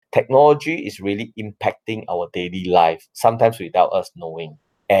technology is really impacting our daily life, sometimes without us knowing.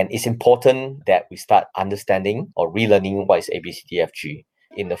 And it's important that we start understanding or relearning what is ABCDFG.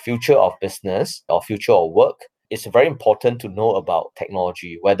 In the future of business or future of work, it's very important to know about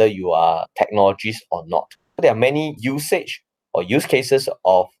technology, whether you are technologist or not. There are many usage or use cases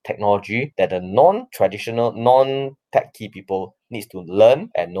of technology that the non-traditional, non-techy people needs to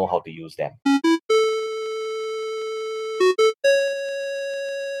learn and know how to use them.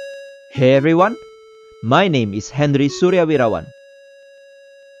 Hey everyone, my name is Henry Suryawirawan,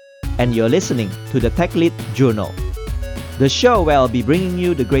 and you're listening to the Tech Lead Journal, the show where I'll be bringing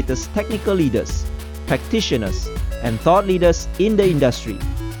you the greatest technical leaders, practitioners, and thought leaders in the industry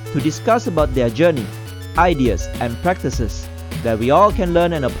to discuss about their journey, ideas, and practices that we all can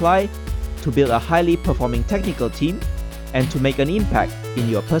learn and apply to build a highly performing technical team and to make an impact in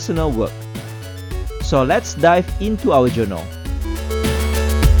your personal work. So let's dive into our journal.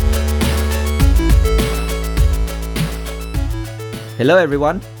 Hello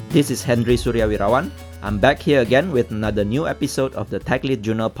everyone, this is Henry Suryawirawan. I'm back here again with another new episode of the Tech Lead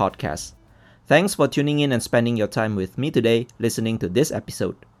Journal podcast. Thanks for tuning in and spending your time with me today listening to this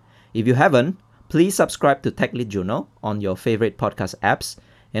episode. If you haven't, please subscribe to Tech Lead Journal on your favorite podcast apps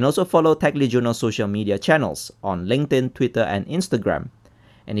and also follow Tech Lead Journal social media channels on LinkedIn, Twitter, and Instagram.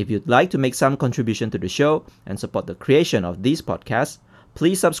 And if you'd like to make some contribution to the show and support the creation of these podcasts,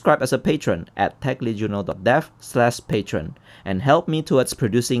 please subscribe as a patron at techleadjournal.dev/patron and help me towards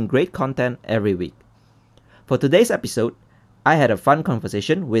producing great content every week. For today's episode, I had a fun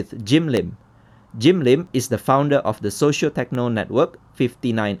conversation with Jim Lim. Jim Lim is the founder of the socio-techno network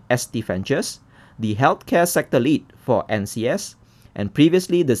 59ST Ventures, the healthcare sector lead for NCS, and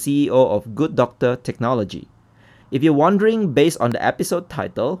previously the CEO of Good Doctor Technology. If you're wondering based on the episode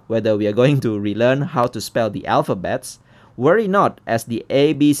title whether we are going to relearn how to spell the alphabets, worry not, as the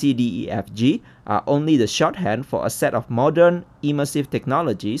ABCDEFG are only the shorthand for a set of modern, immersive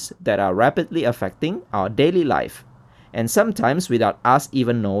technologies that are rapidly affecting our daily life, and sometimes without us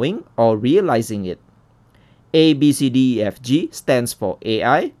even knowing or realizing it. ABCDEFG stands for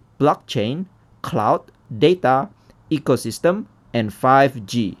AI, blockchain, cloud, data, ecosystem, and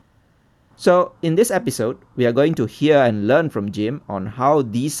 5G. So, in this episode, we are going to hear and learn from Jim on how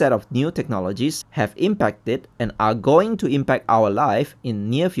these set of new technologies have impacted and are going to impact our life in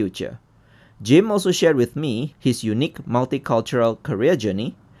near future. Jim also shared with me his unique multicultural career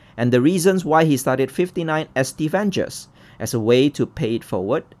journey and the reasons why he started 59ST Ventures as a way to pay it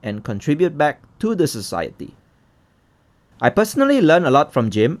forward and contribute back to the society. I personally learned a lot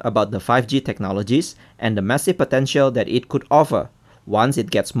from Jim about the 5G technologies and the massive potential that it could offer once it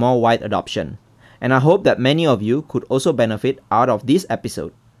gets more wide adoption. And I hope that many of you could also benefit out of this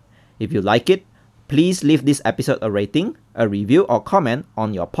episode. If you like it, please leave this episode a rating, a review, or comment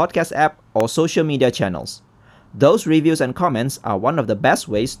on your podcast app or social media channels. Those reviews and comments are one of the best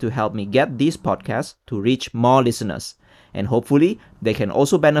ways to help me get these podcasts to reach more listeners. And hopefully, they can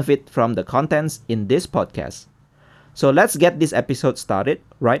also benefit from the contents in this podcast. So let's get this episode started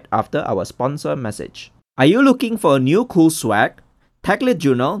right after our sponsor message. Are you looking for a new cool swag? Tech Lead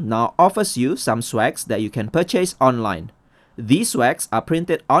Journal now offers you some swags that you can purchase online. These swags are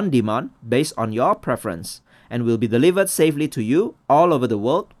printed on demand based on your preference and will be delivered safely to you all over the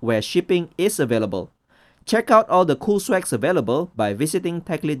world where shipping is available. Check out all the cool swags available by visiting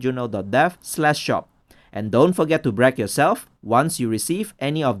techleadjournal.dev/shop. And don't forget to brag yourself once you receive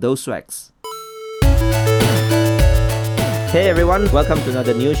any of those swags. Hey everyone, welcome to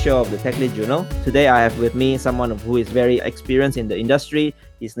another new show of the Tech Lead Journal. Today I have with me someone who is very experienced in the industry.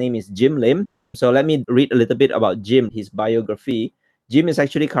 His name is Jim Lim. So let me read a little bit about Jim, his biography. Jim is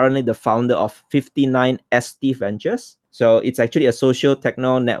actually currently the founder of 59ST Ventures. So it's actually a social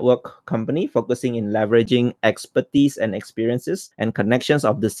techno network company focusing in leveraging expertise and experiences and connections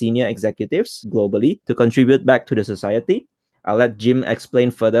of the senior executives globally to contribute back to the society. I'll let Jim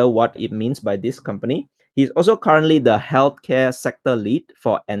explain further what it means by this company. He's also currently the healthcare sector lead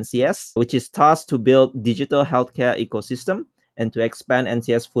for NCS, which is tasked to build digital healthcare ecosystem and to expand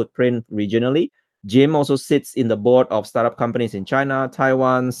NCS footprint regionally. Jim also sits in the board of startup companies in China,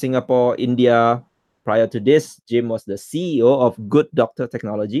 Taiwan, Singapore, India. Prior to this, Jim was the CEO of Good Doctor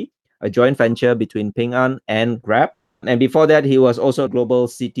Technology, a joint venture between Ping An and Grab. And before that, he was also global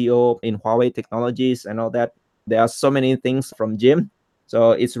CTO in Huawei Technologies and all that. There are so many things from Jim.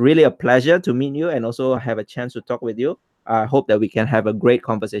 So it's really a pleasure to meet you and also have a chance to talk with you. I hope that we can have a great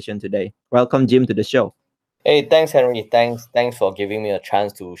conversation today. Welcome, Jim, to the show. Hey, thanks, Henry. Thanks for giving me a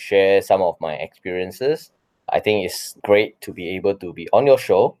chance to share some of my experiences. I think it's great to be able to be on your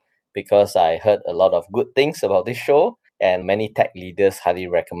show because I heard a lot of good things about this show. and many tech leaders highly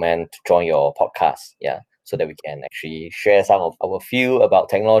recommend to join your podcast. Yeah, so that we can actually share some of our feel about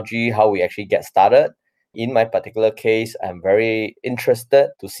technology, how we actually get started. In my particular case, I'm very interested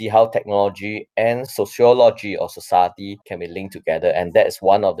to see how technology and sociology or society can be linked together. And that is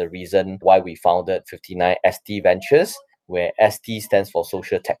one of the reasons why we founded 59ST Ventures, where ST stands for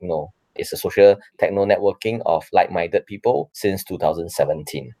Social Techno. It's a social techno networking of like-minded people since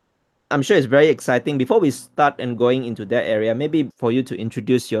 2017. I'm sure it's very exciting. Before we start and going into that area, maybe for you to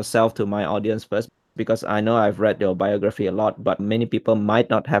introduce yourself to my audience first, because I know I've read your biography a lot, but many people might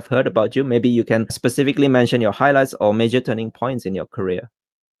not have heard about you. Maybe you can specifically mention your highlights or major turning points in your career.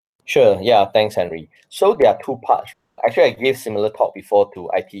 Sure. Yeah. Thanks, Henry. So there are two parts. Actually, I gave similar talk before to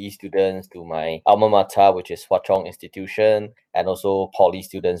ITE students, to my alma mater, which is Hwa Chong Institution, and also poly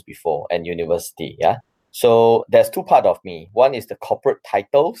students before and university. Yeah. So there's two part of me. One is the corporate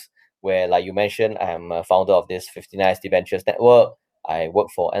titles, where, like you mentioned, I'm a founder of this 59ST Ventures Network. I work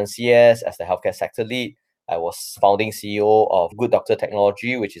for NCS as the healthcare sector lead. I was founding CEO of Good Doctor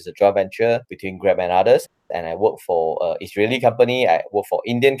Technology, which is a joint venture between Grab and others. And I work for an Israeli company. I work for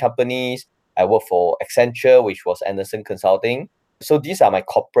Indian companies. I work for Accenture, which was Anderson Consulting. So these are my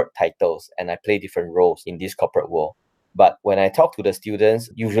corporate titles, and I play different roles in this corporate world. But when I talk to the students,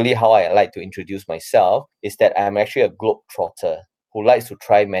 usually how I like to introduce myself is that I'm actually a globetrotter who likes to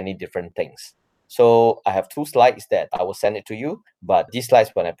try many different things. So I have two slides that I will send it to you. But these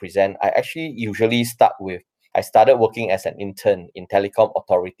slides, when I present, I actually usually start with I started working as an intern in Telecom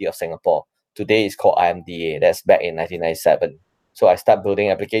Authority of Singapore. Today it's called IMDA. That's back in 1997. So I started building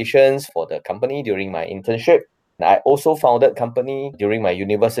applications for the company during my internship. And I also founded company during my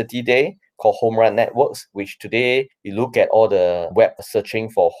university day called Home Run Networks, which today you look at all the web searching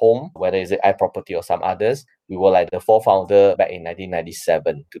for home, whether it's iProperty or some others, we were like the four founder back in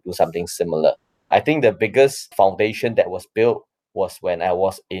 1997 to do something similar. I think the biggest foundation that was built was when I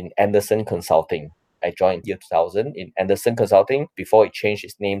was in Anderson Consulting. I joined year 2000 in Anderson Consulting before it changed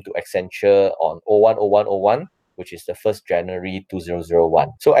its name to Accenture on 01/01/01, which is the 1st January 2001.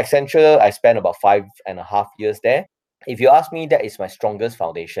 So Accenture, I spent about 5.5 years there. If you ask me, that is my strongest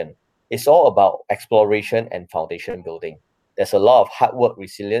foundation. It's all about exploration and foundation building. There's a lot of hard work,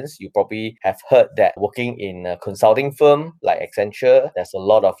 resilience. You probably have heard that working in a consulting firm like Accenture, there's a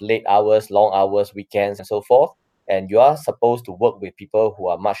lot of late hours, long hours, weekends, and so forth. And you are supposed to work with people who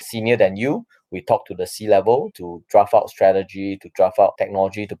are much senior than you. We talk to the C-level to draft out strategy, to draft out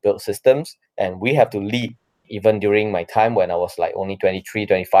technology, to build systems. And we have to lead. Even during my time when I was like only 23,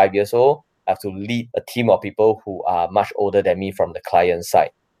 25 years old, I have to lead a team of people who are much older than me from the client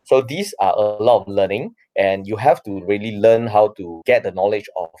side. So these are a lot of learning, and you have to really learn how to get the knowledge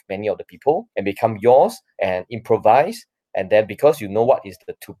of many of the people and become yours and improvise. And then because you know what is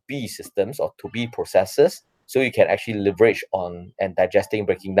the to be systems or to be processes, so you can actually leverage on and digesting,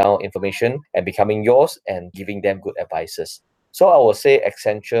 breaking down information and becoming yours and giving them good advices. So I would say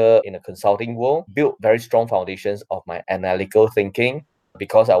Accenture in the consulting world built very strong foundations of my analytical thinking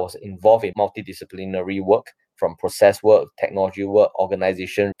because I was involved in multidisciplinary work from process work, technology work,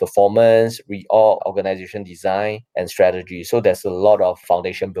 organization performance, reorg, organization design, and strategy. So there's a lot of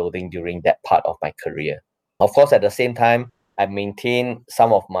foundation building during that part of my career. Of course, at the same time, I maintain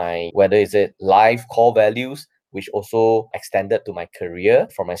some of my, whether is it life core values, which also extended to my career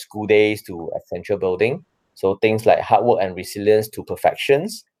from my school days to Accenture building. So things like hard work and resilience to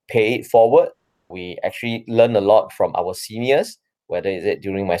perfections, pay it forward. We actually learn a lot from our seniors, whether is it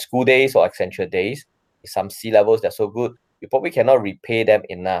during my school days or Accenture days. Some C-levels that are so good, you probably cannot repay them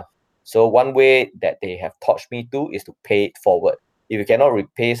enough. So one way that they have taught me to is to pay it forward. If you cannot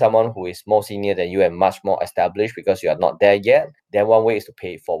repay someone who is more senior than you and much more established because you are not there yet, then one way is to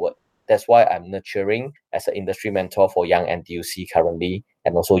pay it forward. That's why I'm nurturing as an industry mentor for young NTUC currently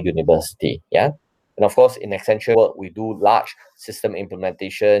and also university. Yeah. And of course, in Accenture work, we do large system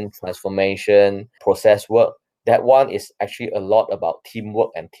implementation, transformation, process work. That one is actually a lot about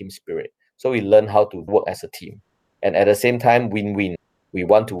teamwork and team spirit. So we learn how to work as a team. And at the same time, win-win. We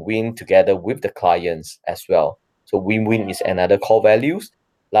want to win together with the clients as well. So win-win is another core values.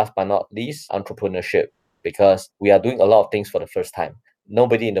 Last but not least, entrepreneurship, because we are doing a lot of things for the first time.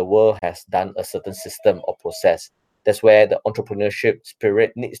 Nobody in the world has done a certain system or process. That's where the entrepreneurship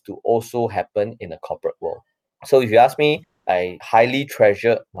spirit needs to also happen in the corporate world. So if you ask me, I highly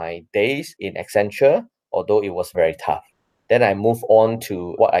treasure my days in Accenture, although it was very tough. Then I move on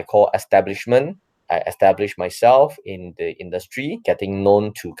to what I call establishment. I established myself in the industry, getting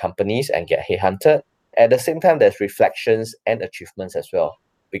known to companies and get headhunted. At the same time, there's reflections and achievements as well.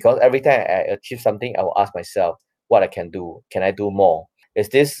 Because every time I achieve something, I will ask myself what I can do. Can I do more? is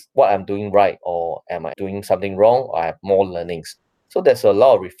this what I'm doing right, or am I doing something wrong, or I have more learnings? So there's a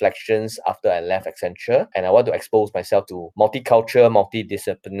lot of reflections after I left Accenture, and I want to expose myself to multicultural,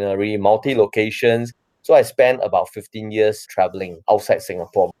 multidisciplinary, multi-locations. So I spent about 15 years traveling outside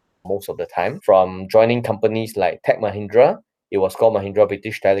Singapore most of the time, from joining companies like Tech Mahindra. It was called Mahindra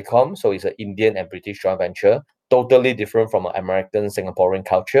British Telecom, so it's an Indian and British joint venture, totally different from an American Singaporean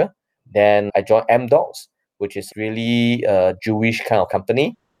culture. Then I joined MDocs, which is really a Jewish kind of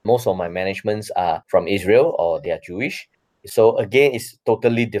company. Most of my managements are from Israel or they are Jewish. So again, it's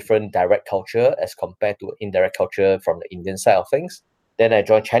totally different direct culture as compared to indirect culture from the Indian side of things. Then I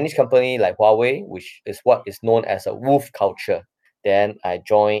joined Chinese company like Huawei, which is what is known as a wolf culture. Then I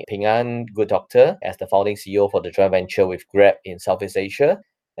joined Ping An Good Doctor as the founding CEO for the joint venture with Grab in Southeast Asia.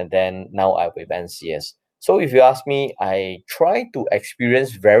 And then now I'm with NCS. So if you ask me, I try to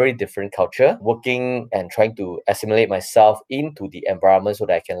experience very different culture, working and trying to assimilate myself into the environment so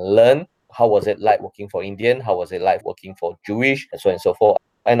that I can learn how was it like working for Indian, how was it like working for Jewish, and so on and so forth.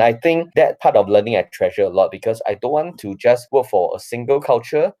 And I think that part of learning I treasure a lot, because I don't want to just work for a single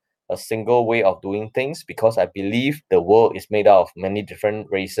culture, a single way of doing things, because I believe the world is made out of many different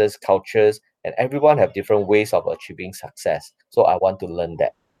races, cultures, and everyone have different ways of achieving success. So I want to learn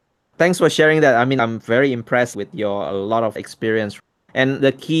that. Thanks for sharing that. I mean, I'm very impressed with your a lot of experience. And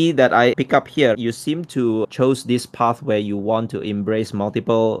the key that I pick up here, you seem to chose this path where you want to embrace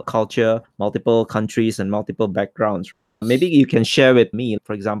multiple culture, multiple countries, and multiple backgrounds. Maybe you can share with me,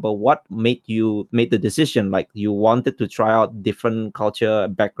 for example, what made you made the decision, like you wanted to try out different culture,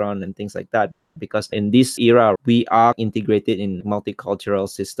 background, and things like that. Because in this era, we are integrated in multicultural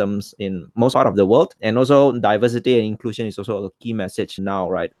systems in most part of the world. And also diversity and inclusion is also a key message now,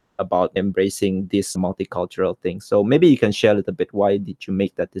 right? About embracing this multicultural thing. So maybe you can share a little bit, why did you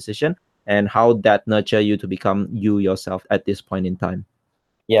make that decision and how that nurture you to become you yourself at this point in time?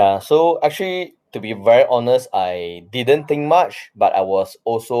 Yeah, so actually, to be very honest, I didn't think much, but I was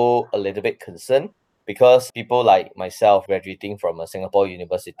also a little bit concerned, because people like myself graduating from a Singapore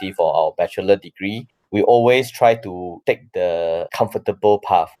university for our bachelor degree, we always try to take the comfortable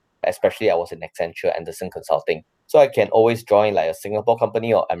path, especially I was in Accenture, Anderson Consulting. So I can always join like a Singapore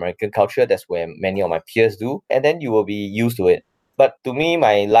company or American culture. That's where many of my peers do. And then you will be used to it. But to me,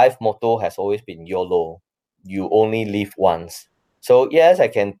 my life motto has always been YOLO. You only live once. So yes, I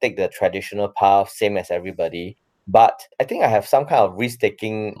can take the traditional path, same as everybody, but I think I have some kind of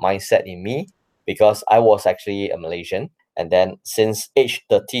risk-taking mindset in me, because I was actually a Malaysian, and then since age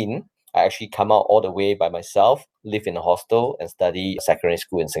 13, I actually come out all the way by myself, live in a hostel, and study secondary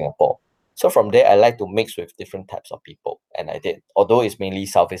school in Singapore. So from there, I like to mix with different types of people, and I did. Although it's mainly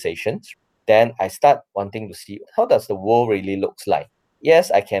Southeast Asians, then I start wanting to see how does the world really looks like. Yes,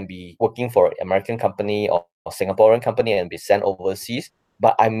 I can be working for an American company or Singaporean company and be sent overseas,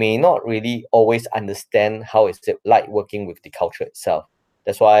 but I may not really always understand how is it like working with the culture itself.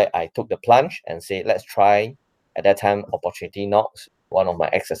 That's why I took the plunge and say, let's try. At that time, opportunity knocks. One of my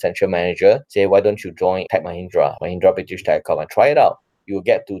ex-Accenture manager say, why don't you join Tech Mahindra, Mahindra British Telecom, and try it out. You'll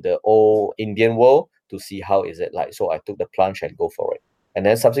get to the old Indian world to see how is it like. So I took the plunge and go for it. And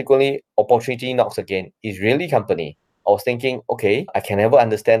then subsequently, opportunity knocks again. Israeli company. I was thinking, okay, I can never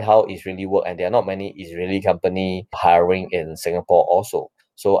understand how Israeli work, and there are not many Israeli company hiring in Singapore also.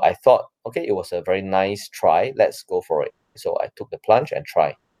 So I thought, okay, it was a very nice try. Let's go for it. So I took the plunge and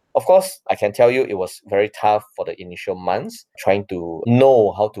tried. Of course, I can tell you it was very tough for the initial months trying to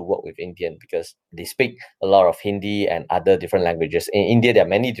know how to work with Indian, because they speak a lot of Hindi and other different languages. In India, there are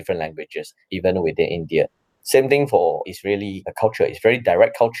many different languages, even within India. Same thing for Israeli culture. It's very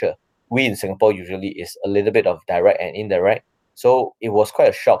direct culture. We in Singapore usually is a little bit of direct and indirect. So it was quite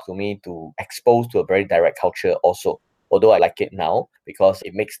a shock to me to expose to a very direct culture also. Although I like it now because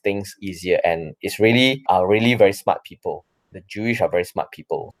it makes things easier, and it's really are really very smart people. The Jewish are very smart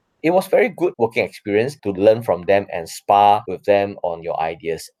people. It was very good working experience to learn from them and spar with them on your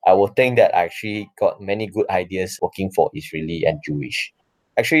ideas. I would think that I actually got many good ideas working for Israeli and Jewish.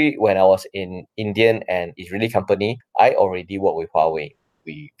 Actually, when I was in Indian and Israeli company, I already worked with Huawei.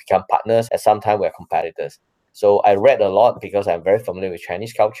 We become partners, at some time we're competitors. So I read a lot because I'm very familiar with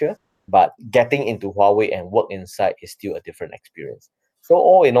Chinese culture, but getting into Huawei and work inside is still a different experience. So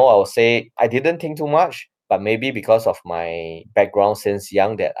all in all, I would say I didn't think too much, but maybe because of my background since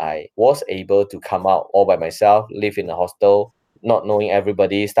young, that I was able to come out all by myself, live in a hostel, not knowing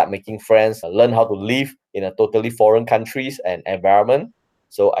everybody, start making friends, learn how to live in a totally foreign countries and environment.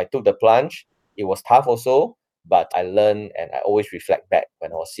 So I took the plunge. It was tough also, but I learned, and I always reflect back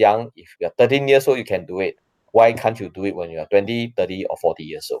when I was young. If you're 13 years old, you can do it. Why can't you do it when you're 20, 30, or 40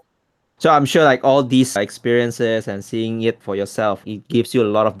 years old? So I'm sure like all these experiences and seeing it for yourself, it gives you a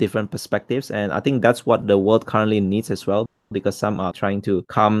lot of different perspectives. And I think that's what the world currently needs as well, because some are trying to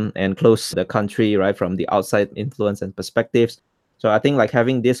come and close the country, right, from the outside influence and perspectives. So I think like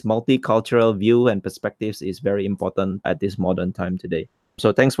having this multicultural view and perspectives is very important at this modern time today.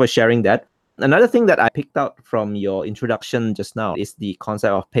 So thanks for sharing that. Another thing that I picked out from your introduction just now is the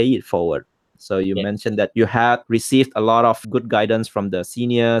concept of pay it forward. So you Yeah. mentioned that you had received a lot of good guidance from the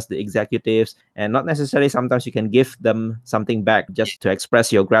seniors, the executives, and not necessarily sometimes you can give them something back just to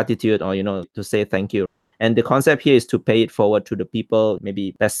express your gratitude or, to say thank you. And the concept here is to pay it forward to the people,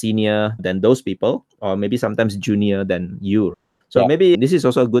 maybe less senior than those people, or maybe sometimes junior than you. So Yeah. maybe this is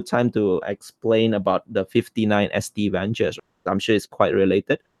also a good time to explain about the 59ST Ventures. I'm sure it's quite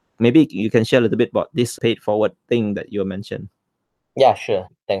related. Maybe you can share a little bit about this paid forward thing that you mentioned. Yeah, sure.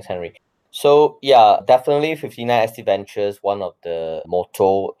 Thanks, Henry. So yeah, definitely 59ST Ventures, one of the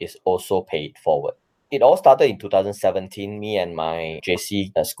motto is also paid forward. It all started in 2017. Me and my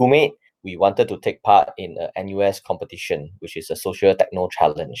JC schoolmate, we wanted to take part in a NUS competition, which is a social techno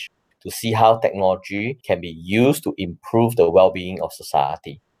challenge, to see how technology can be used to improve the well-being of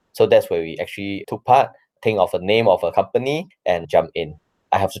society. So that's where we actually took part, think of a name of a company and jump in.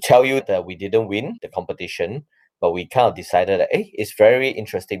 I have to tell you that we didn't win the competition, but we kind of decided that it's very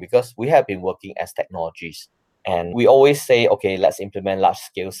interesting because we have been working as technologies. And we always say, okay, let's implement large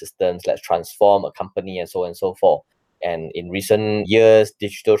scale systems, let's transform a company and so on and so forth. And in recent years,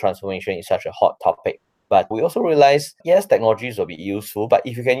 digital transformation is such a hot topic. But we also realize, yes, technologies will be useful, but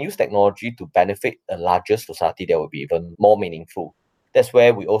if you can use technology to benefit a larger society, that will be even more meaningful. That's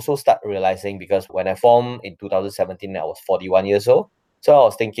where we also start realizing, because when I formed in 2017, I was 41 years old. So I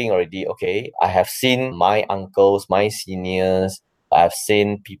was thinking already, okay, I have seen my uncles, my seniors, I've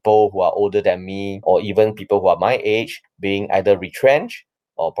seen people who are older than me, or even people who are my age, being either retrenched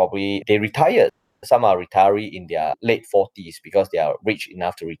or probably they retired. Some are retiree in their late 40s because they are rich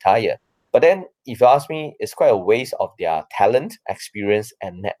enough to retire. But then, if you ask me, it's quite a waste of their talent, experience,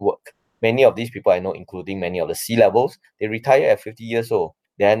 and network. Many of these people I know, including many of the C levels, they retire at 50 years old.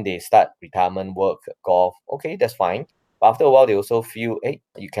 Then they start retirement work, golf. Okay, that's fine. But after a while, they also feel, hey,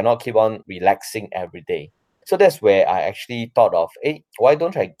 you cannot keep on relaxing every day. So that's where I actually thought of, hey, why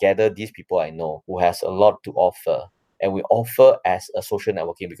don't I gather these people I know who has a lot to offer? And we offer as a social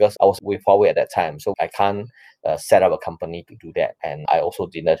networking, because I was with Huawei at that time. So I can't set up a company to do that. And I also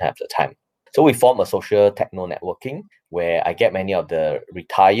didn't have the time. So we form a social techno networking where I get many of the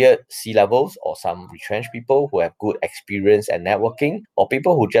retired C levels or some retrenched people who have good experience and networking, or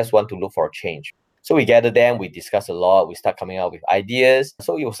people who just want to look for a change. So we gather them, we discuss a lot, we start coming up with ideas.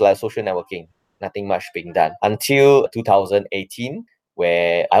 So it was like social networking, nothing much being done until 2018,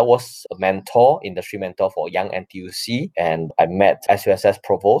 where I was a mentor, industry mentor for Young NTUC, and I met SUSS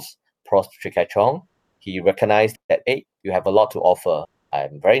Provost, Prof. Trikachong. He recognized that, hey, you have a lot to offer.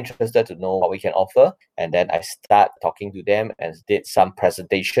 I'm very interested to know what we can offer. And then I start talking to them and did some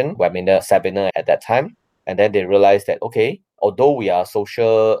presentation, webinar, seminar at that time. And then they realized that, okay, although we are a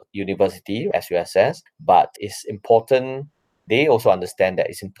social university, SUSS, but it's important, they also understand that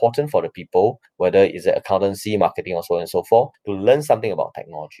it's important for the people, whether it's accountancy, marketing, or so on and so forth, to learn something about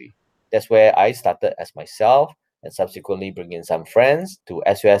technology. That's where I started as myself, and subsequently bring in some friends to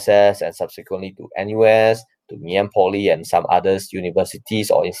SUSS and subsequently to NUS, to Ngee Ann Poly and some others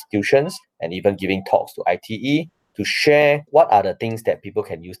universities or institutions, and even giving talks to ITE to share what are the things that people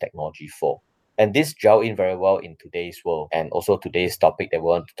can use technology for. And this gel in very well in today's world, and also today's topic that we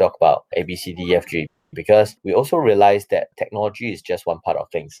want to talk about, ABCDEFG, because we also realize that technology is just one part of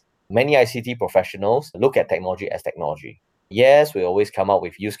things. Many ICT professionals look at technology as technology. Yes, we always come up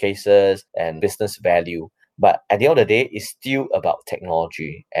with use cases and business value, but at the end of the day, it's still about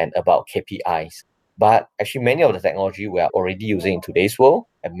technology and about KPIs. But actually, many of the technology we are already using in today's world,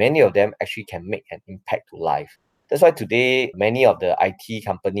 and many of them actually can make an impact to life. That's why today, many of the IT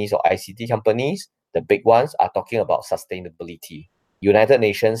companies or ICT companies, the big ones, are talking about sustainability. United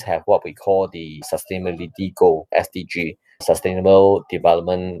Nations have what we call the Sustainability Goal, SDG, Sustainable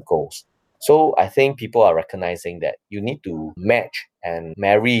Development Goals. So I think people are recognizing that you need to match and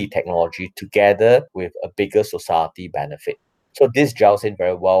marry technology together with a bigger society benefit. So this gels in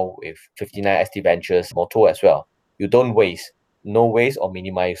very well with 59ST Ventures motto as well. You don't waste, no waste or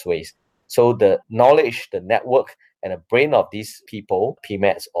minimize waste. So the knowledge, the network, and the brain of these people,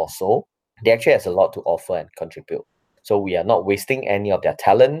 PMATs also, they actually has a lot to offer and contribute. So we are not wasting any of their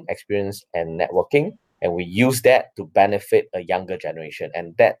talent, experience, and networking, and we use that to benefit a younger generation.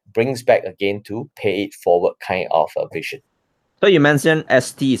 And that brings back again to pay it forward kind of a vision. So you mentioned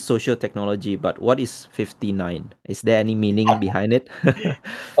ST is social technology, but what is 59? Is there any meaning behind it?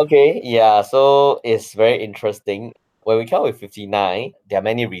 Okay, yeah, so it's very interesting. When we come with 59, there are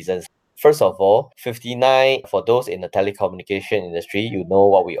many reasons. First of all, 59, for those in the telecommunication industry, you know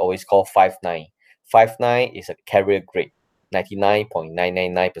what we always call 59. 59 is a carrier grade,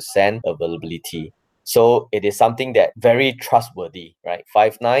 99.999% availability. So it is something that very trustworthy, right?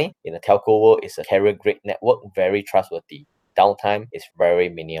 59 in the telco world is a carrier grade network, very trustworthy. Downtime is very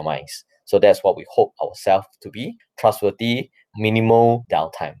minimized. So that's what we hope ourselves to be, trustworthy, minimal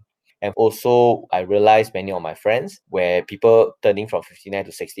downtime. And also, I realized many of my friends where people turning from 59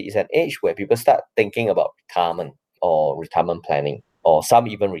 to 60 is an age where people start thinking about retirement or retirement planning, or some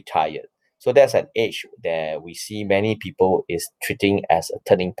even retired. So that's an age that we see many people is treating as a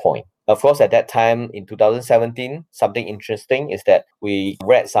turning point. Of course, at that time in 2017, something interesting is that we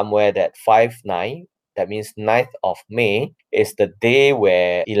read somewhere that 5/9, that means 9th of May, is the day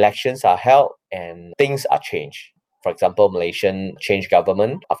where elections are held and things are changed. For example, Malaysian changed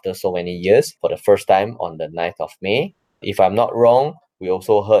government after so many years for the first time on the 9th of May. If I'm not wrong, we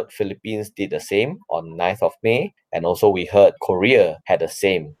also heard Philippines did the same on 9th of May, and also we heard Korea had the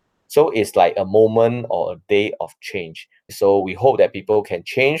same. So it's like a moment or a day of change. So we hope that people can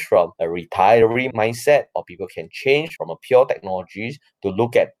change from a retiree mindset, or people can change from a pure technologies to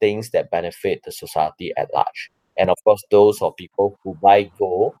look at things that benefit the society at large. And of course, those of people who buy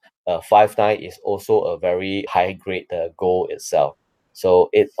gold, 5/9 is also a very high grade gold itself. So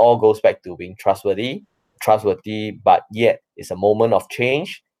it all goes back to being trustworthy, but yet it's a moment of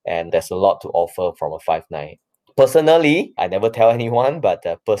change, and there's a lot to offer from a 5/9. Personally, I never tell anyone, but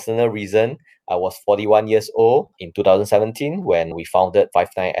personal reason, I was 41 years old in 2017 when we founded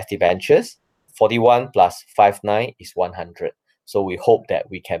 5/9 ST Ventures. 41 plus 5/9 is 100. So we hope that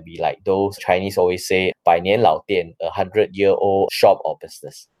we can be like those Chinese always say, 百年老店, 100-year-old shop or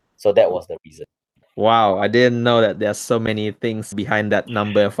business. So that was the reason. Wow, I didn't know that there's so many things behind that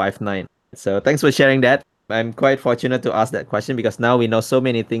number 59. So thanks for sharing that. I'm quite fortunate to ask that question because now we know so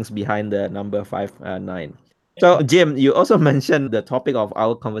many things behind the number 59. So Jim, you also mentioned the topic of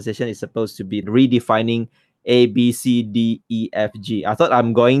our conversation is supposed to be redefining A, B, C, D, E, F, G. I thought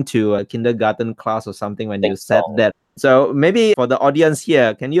I'm going to a kindergarten class or something when you Think said so. that. So maybe for the audience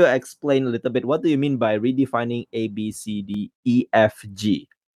here, can you explain a little bit what do you mean by redefining A, B, C, D, E, F, G?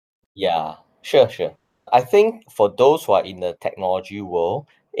 Yeah, sure. I think for those who are in the technology world,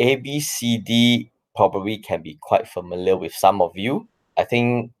 ABCD probably can be quite familiar with some of you. I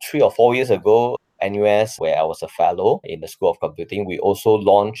think 3 or 4 years ago, NUS, where I was a fellow in the School of Computing, we also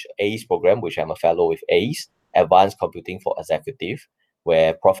launched ACE program, which I'm a fellow with ACE, Advanced Computing for Executive,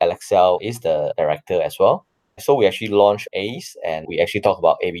 where Prof. Alexel is the director as well. So we actually launched ACE, and we actually talk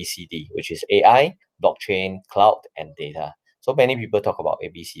about ABCD, which is AI, blockchain, cloud, and data. So many people talk about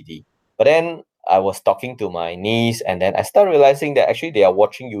ABCD. But then I was talking to my niece, and then I started realizing that actually they are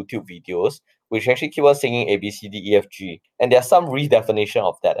watching YouTube videos, which actually keep on singing ABCDEFG. And there's some redefinition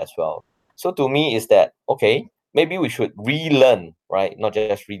of that as well. So to me is that, okay, maybe we should relearn, right? Not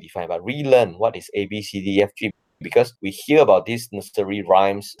just redefine, but relearn what is ABCDEFG, because we hear about these nursery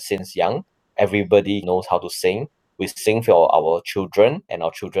rhymes since young. Everybody knows how to sing. We sing for our children, and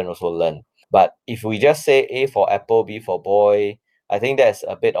our children also learn. But if we just say A for apple, B for boy, I think that's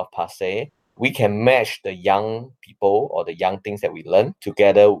a bit of passe. We can match the young people or the young things that we learn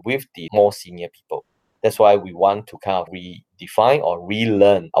together with the more senior people. That's why we want to kind of redefine or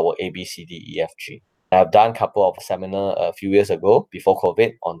relearn our ABCDEFG. I've done a couple of seminar a few years ago before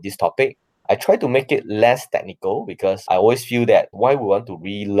COVID on this topic. I try to make it less technical because I always feel that why we want to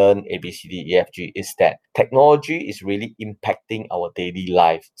relearn ABCDEFG is that technology is really impacting our daily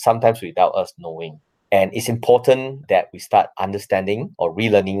life, sometimes without us knowing. And it's important that we start understanding or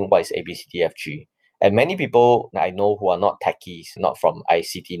relearning what is ABCDFG. And many people I know who are not techies, not from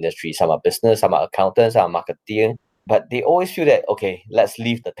ICT industry, some are business, some are accountants, some are marketing, but they always feel that, okay, let's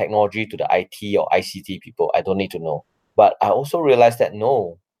leave the technology to the IT or ICT people. I don't need to know. But I also realized that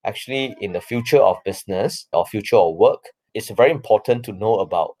no, actually, in the future of business or future of work, it's very important to know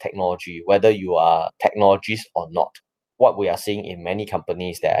about technology, whether you are technologist or not. What we are seeing in many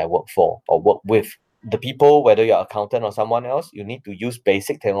companies that I work for or work with, the people, whether you're accountant or someone else, you need to use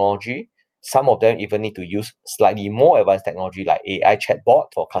basic technology. Some of them even need to use slightly more advanced technology like AI chatbot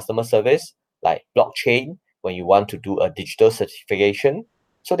for customer service, like blockchain when you want to do a digital certification.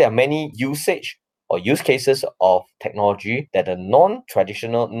 So there are many usage or use cases of technology that the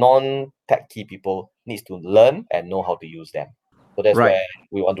non-traditional, non-techie people needs to learn and know how to use them. So that's Right. where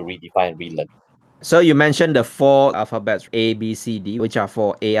we want to redefine and relearn. So you mentioned the four alphabets A, B, C, D, which are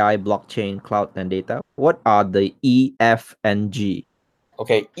for AI, blockchain, cloud, and data. What are the E, F, and G?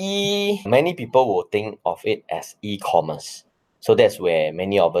 Okay, many people will think of it as e-commerce. So that's where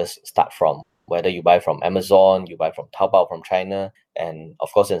many of us start from. Whether you buy from Amazon, you buy from Taobao from China, and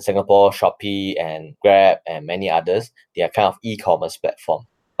of course in Singapore, Shopee and Grab and many others, they are kind of e-commerce platform.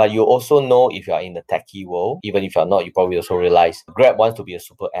 But you also know if you are in the techie world, even if you're not, you probably also realize Grab wants to be a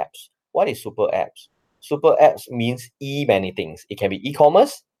super apps. What is super apps? Super apps means many things. It can be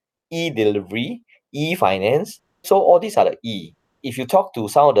e-commerce, e-delivery, e-finance. So all these are the E. If you talk to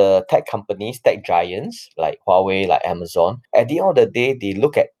some of the tech companies, tech giants like Huawei, like Amazon, at the end of the day, they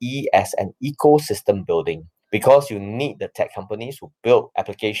look at E as an ecosystem building because you need the tech companies who build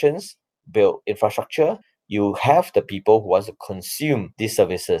applications, build infrastructure. You have the people who want to consume these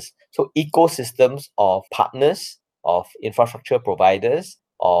services. So ecosystems of partners, of infrastructure providers,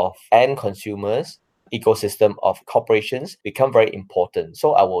 of end consumers, ecosystem of corporations become very important.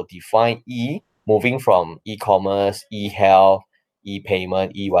 So I will define E moving from e-commerce, e-health,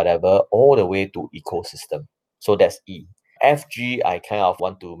 e-payment, e-whatever, all the way to ecosystem. So that's E. FG, I kind of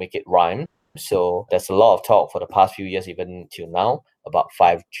want to make it rhyme. So there's a lot of talk for the past few years, even till now, about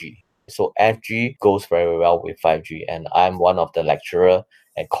 5G. So FG goes very well with 5G. And I'm one of the lecturer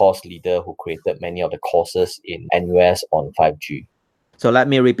and course leader who created many of the courses in NUS on 5G. So let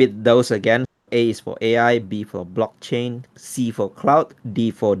me repeat those again. A is for AI, B for blockchain, C for cloud, D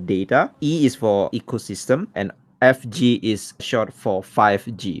for data, E is for ecosystem, and FG is short for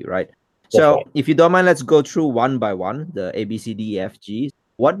 5G, right? That's So right. if you don't mind, let's go through one by one, the A, B, C, D, E, F, G.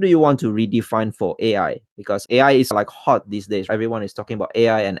 What do you want to redefine for AI? Because AI is like hot these days. Everyone is talking about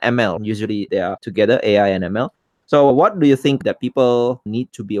AI and ML. Usually they are together, AI and ML. So what do you think that people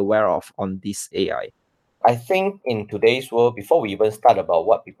need to be aware of on this AI? I think in today's world, before we even start about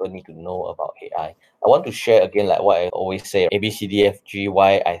what people need to know about AI, I want to share again, like what I always say, ABCDFG,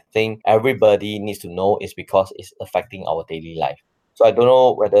 why I think everybody needs to know is because it's affecting our daily life. So I don't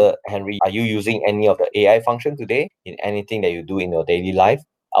know whether, Henry, are you using any of the AI function today in anything that you do in your daily life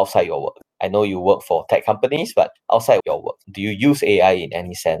outside your work? I know you work for tech companies, but outside your work, do you use AI in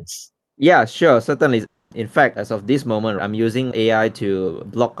any sense? Yeah, sure, certainly. In fact, as of this moment, I'm using AI to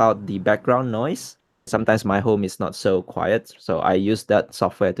block out the background noise. Sometimes my home is not so quiet, so I use that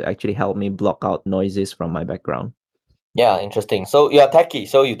software to actually help me block out noises from my background. Yeah, interesting. So you're techie,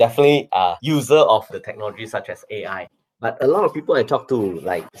 so you definitely are user of the technology such as AI. But a lot of people I talk to,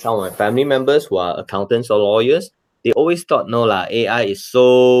 like some of my family members who are accountants or lawyers, they always thought, no lah, AI is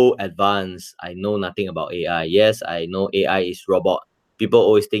so advanced. I know nothing about AI. Yes, I know AI is robot. People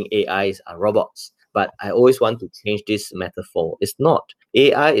always think AIs are robots. But I always want to change this metaphor. It's not.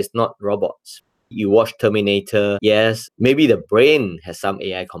 AI is not robots. You watch Terminator, yes, maybe the brain has some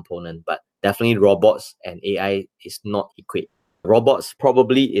AI component, but definitely robots and AI is not equipped. Robots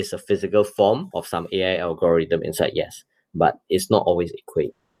probably is a physical form of some AI algorithm inside, yes, but it's not always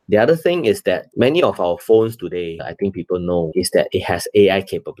equipped. The other thing is that many of our phones today, I think people know, is that it has AI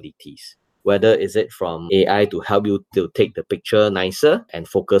capabilities. Whether is it from AI to help you to take the picture nicer and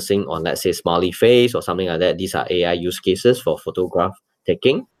focusing on, let's say, smiley face or something like that. These are AI use cases for photograph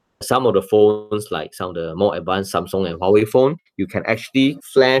taking. Some of the phones, like some of the more advanced Samsung and Huawei phone, you can actually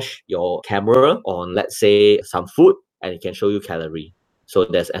flash your camera on, let's say, some food and it can show you calorie. So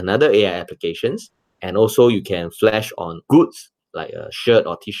there's another AI applications. And also you can flash on goods like a shirt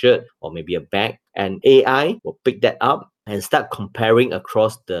or t-shirt or maybe a bag, and AI will pick that up and start comparing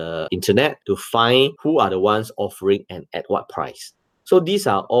across the internet to find who are the ones offering and at what price. So these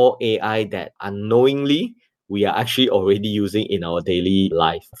are all AI that unknowingly we are actually already using in our daily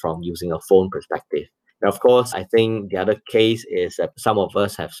life from using a phone perspective. And of course, I think the other case is that some of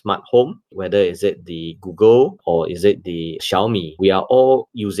us have smart home, whether is it the Google or is it the Xiaomi. We are all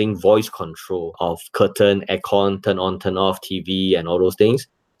using voice control of curtain, aircon, turn on, turn off, TV, and all those things.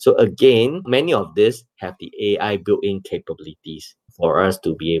 So again, many of this have the AI built-in capabilities for us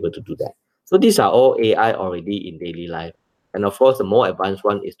to be able to do that. So these are all AI already in daily life. And of course, the more advanced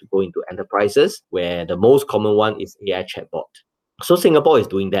one is to go into enterprises, where the most common one is AI chatbot. So Singapore is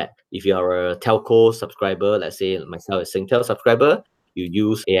doing that. If you are a telco subscriber, let's say myself a Singtel subscriber, you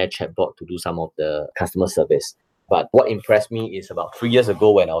use AI chatbot to do some of the customer service. But what impressed me is about 3 years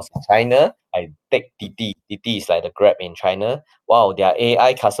ago when I was in China, I take Didi. Didi is like the Grab in China. Wow, their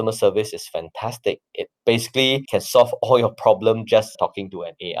AI customer service is fantastic. It basically can solve all your problem just talking to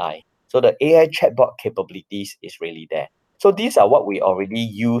an AI. So the AI chatbot capabilities is really there. So these are what we already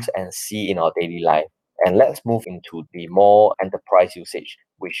use and see in our daily life. And let's move into the more enterprise usage,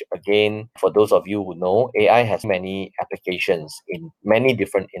 which again, for those of you who know, AI has many applications in many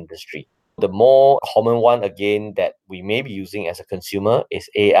different industries. The more common one, again, that we may be using as a consumer is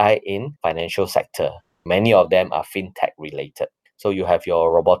AI in financial sector. Many of them are fintech related. So you have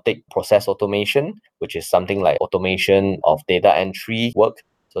your robotic process automation, which is something like automation of data entry work.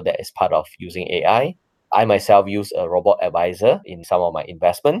 So that is part of using AI. I myself use a robot advisor in some of my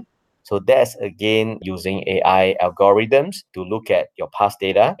investment. So that's again using AI algorithms to look at your past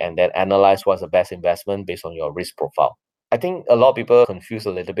data and then analyze what's the best investment based on your risk profile. I think a lot of people confuse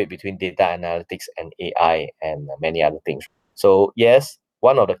a little bit between data analytics and AI and many other things. So yes,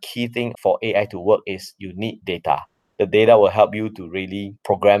 one of the key things for AI to work is you need data. The data will help you to really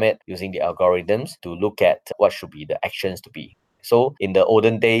program it using the algorithms to look at what should be the actions to be. So in the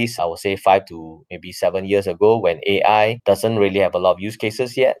olden days, I would say 5 to maybe 7 years ago, when AI doesn't really have a lot of use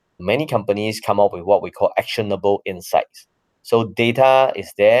cases yet, many companies come up with what we call actionable insights. So data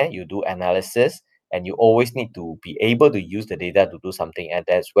is there, you do analysis, and you always need to be able to use the data to do something, and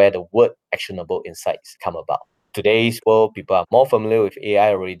that's where the word actionable insights come about. Today's world, people are more familiar with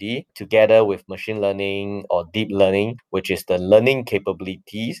AI already, together with machine learning or deep learning, which is the learning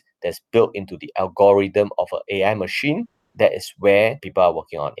capabilities that's built into the algorithm of an AI machine. That is where people are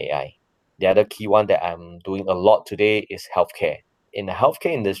working on AI. The other key one that I'm doing a lot today is healthcare. In the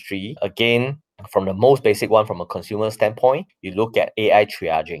healthcare industry, again, from the most basic one from a consumer standpoint, you look at AI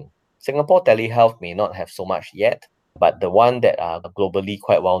triaging. Singapore telehealth may not have so much yet, but the one that are globally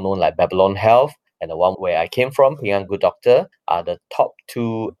quite well known, like Babylon Health and the one where I came from, Ping An Good Doctor, are the top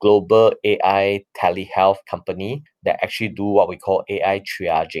two global AI telehealth company that actually do what we call AI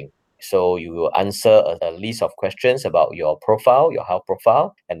triaging. So you will answer a list of questions about your profile, your health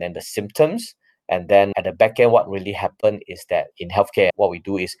profile, and then the symptoms. And then at the back end, what really happened is that in healthcare, what we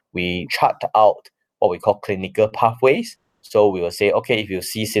do is we chart out what we call clinical pathways. So we will say, okay, if you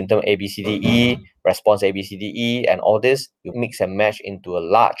see symptom A, B, C, D, E, response A, B, C, D, E, and all this, you mix and match into a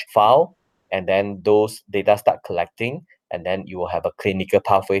large file, and then those data start collecting, and then you will have a clinical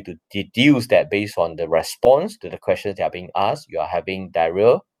pathway to deduce that based on the response to the questions that are being asked. You are having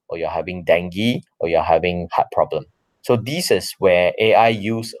diarrhea, or you're having dengue, or you're having heart problem. So this is where AI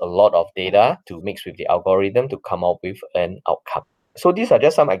use a lot of data to mix with the algorithm to come up with an outcome. So these are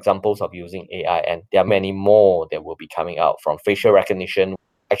just some examples of using AI, and there are many more that will be coming out, from facial recognition.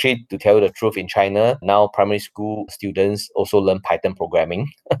 Actually, to tell you the truth, in China, now primary school students also learn Python programming.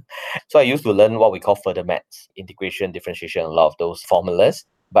 So I used to learn what we call further maths, integration, differentiation, a lot of those formulas.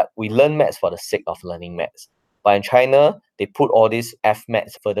 But we learn maths for the sake of learning maths. But in China, they put all these F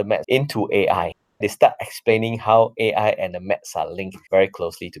maths, further maths into AI. They start explaining how AI and the maths are linked very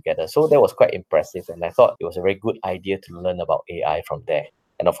closely together. So that was quite impressive, and I thought it was a very good idea to learn about AI from there.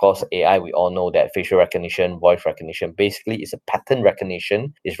 And of course, AI, we all know that facial recognition, voice recognition, basically is a pattern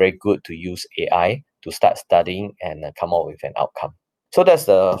recognition. It's very good to use AI to start studying and come up with an outcome. So that's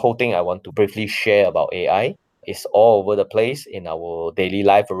the whole thing I want to briefly share about AI. It's all over the place in our daily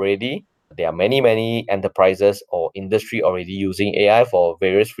life already. There are many enterprises or industry already using AI for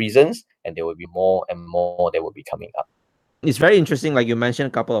various reasons, and there will be more and more that will be coming up. It's very interesting. Like you mentioned a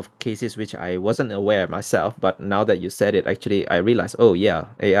couple of cases which I wasn't aware myself, but now that you said it, actually, I realized, oh, yeah,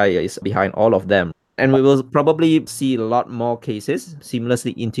 AI is behind all of them. And we will probably see a lot more cases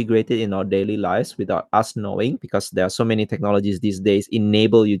seamlessly integrated in our daily lives without us knowing, because there are so many technologies these days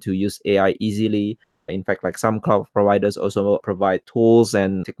enable you to use AI easily. In fact, like some cloud providers also provide tools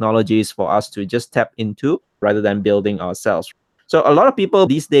and technologies for us to just tap into rather than building ourselves. So a lot of people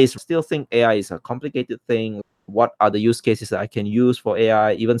these days still think AI is a complicated thing. What are the use cases that I can use for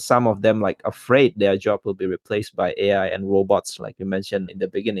AI? Even some of them like afraid their job will be replaced by AI and robots, like you mentioned in the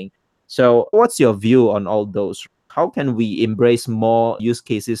beginning. So what's your view on all those? How can we embrace more use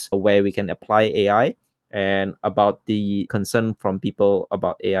cases where we can apply AI, and about the concern from people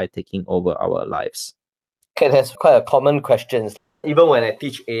about AI taking over our lives? Okay, that's quite a common question. Even when I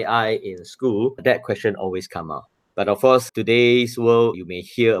teach AI in school, that question always come up. But of course, today's world, you may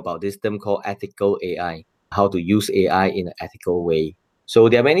hear about this term called ethical AI, how to use AI in an ethical way. So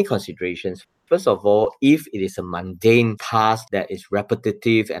there are many considerations. First of all, if it is a mundane task that is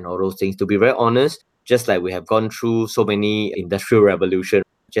repetitive and all those things, to be very honest, just like we have gone through so many industrial revolution,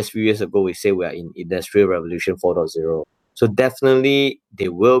 just a few years ago, we say we are in industrial revolution 4.0. So definitely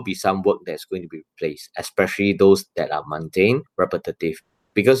there will be some work that's going to be replaced, especially those that are mundane, repetitive,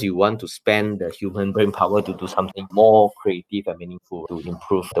 because you want to spend the human brain power to do something more creative and meaningful to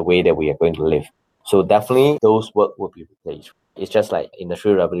improve the way that we are going to live. So definitely those work will be replaced. It's just like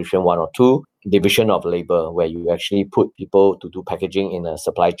Industrial Revolution 1 or 2, division of labor, where you actually put people to do packaging in a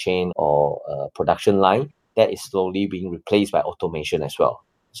supply chain or a production line. That is slowly being replaced by automation as well.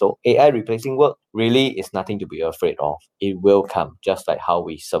 So AI replacing work really is nothing to be afraid of. It will come, just like how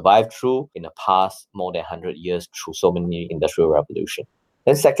we survived through in the past more than 100 years through so many industrial revolutions.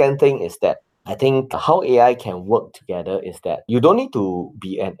 Then second thing is that I think how AI can work together is that you don't need to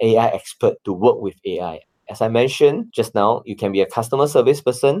be an AI expert to work with AI. As I mentioned just now, you can be a customer service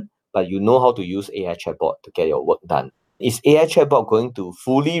person, but you know how to use AI chatbot to get your work done. Is AI chatbot going to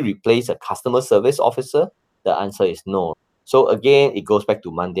fully replace a customer service officer? The answer is no. So again, it goes back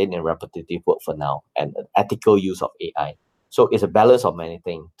to mundane and repetitive work for now and ethical use of AI. So it's a balance of many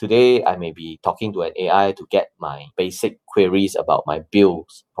things. Today, I may be talking to an AI to get my basic queries about my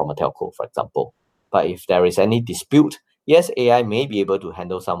bills from a telco, for example. But if there is any dispute, yes, AI may be able to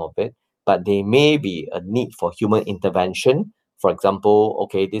handle some of it, but there may be a need for human intervention. For example,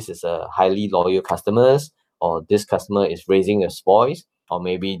 okay, this is a highly loyal customers, or this customer is raising his voice, or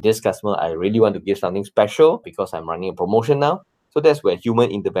maybe this customer, I really want to give something special because I'm running a promotion now. So that's where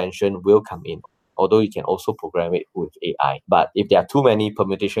human intervention will come in, although you can also program it with AI. But if there are too many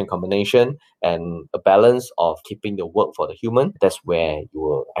permutation combination and a balance of keeping the work for the human, that's where you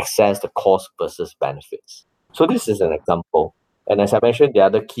will assess the cost versus benefits. So this is an example. And as I mentioned, the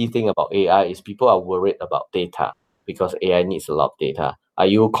other key thing about AI is people are worried about data because AI needs a lot of data. Are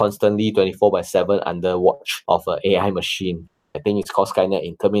you constantly 24/7 under watch of an AI machine? I think it's called Skynet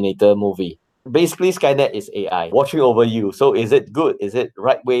in Terminator movie. Basically, Skynet is AI watching over you. So is it good? Is it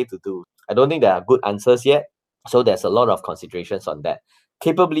right way to do? I don't think there are good answers yet. So there's a lot of considerations on that.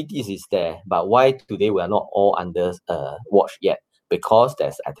 Capabilities is there, but why today we are not all under watch yet? Because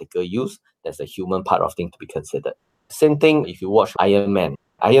there's ethical use, there's a human part of things to be considered. Same thing if you watch Iron Man.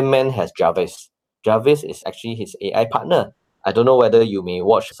 Iron Man has Jarvis. Jarvis is actually his AI partner. I don't know whether you may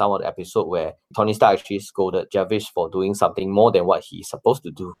watch some of the episode where Tony Stark actually scolded Jarvis for doing something more than what he's supposed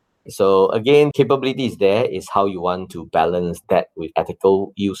to do. So again, capability is there, is how you want to balance that with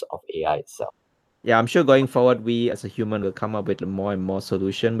ethical use of AI itself. Yeah, I'm sure going forward, we as a human will come up with more and more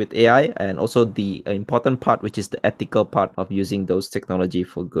solution with AI, and also the important part, which is the ethical part of using those technology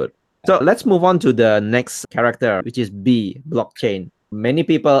for good. So let's move on to the next character, which is B, blockchain. Many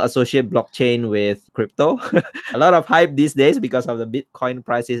people associate blockchain with crypto. A lot of hype these days because of the Bitcoin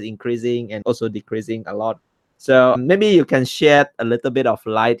prices increasing and also decreasing a lot. So maybe you can shed a little bit of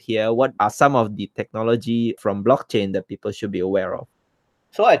light here. What are some of the technology from blockchain that people should be aware of?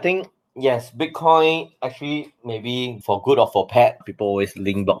 So I think, yes, Bitcoin actually, maybe for good or for bad, people always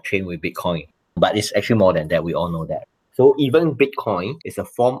link blockchain with Bitcoin. But it's actually more than that. We all know that. So even Bitcoin is a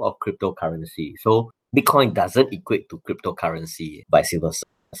form of cryptocurrency. So Bitcoin doesn't equate to cryptocurrency, vice versa.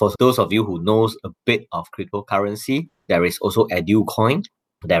 For those of you who knows a bit of cryptocurrency, there is also EduCoin.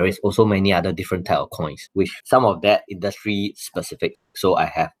 There is also many other different type of coins, which some of that industry specific. So I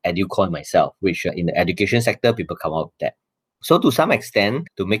have EduCoin myself, which in the education sector, people come out with that. So to some extent,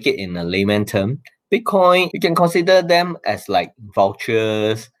 to make it in a layman term, Bitcoin, you can consider them as like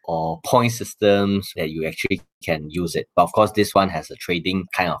vouchers or point systems that you actually can use it. But of course, this one has a trading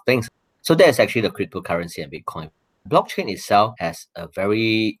kind of things. So that is actually the cryptocurrency and Bitcoin. Blockchain itself has a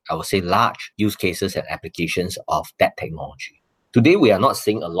very, I would say, large use cases and applications of that technology. Today, we are not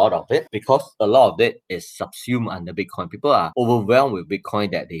seeing a lot of it because a lot of it is subsumed under Bitcoin. People are overwhelmed with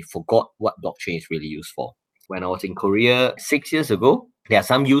Bitcoin that they forgot what blockchain is really used for. When I was in Korea 6 years ago, there are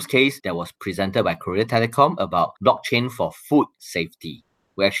some use case that was presented by Korea Telecom about blockchain for food safety.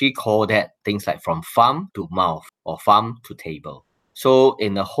 We actually call that things like from farm to mouth or farm to table. So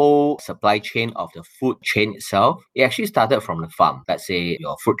in the whole supply chain of the food chain itself, it actually started from the farm. Let's say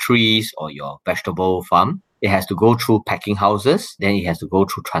your fruit trees or your vegetable farm. It has to go through packing houses, then it has to go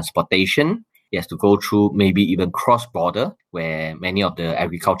through transportation. It has to go through maybe even cross-border, where many of the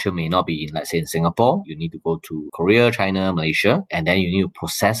agriculture may not be in, let's say, in Singapore. You need to go to Korea, China, Malaysia, and then you need to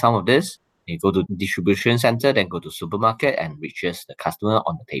process some of this. You go to distribution center, then go to supermarket and reaches the customer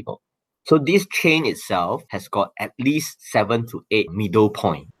on the table. So this chain itself has got at least 7 to 8 middle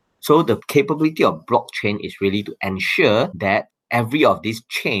points. So the capability of blockchain is really to ensure that every of this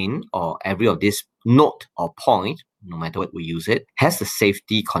chain or every of this node or point, no matter what we use it, has the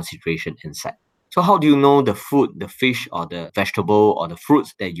safety consideration inside. So how do you know the food, the fish or the vegetable or the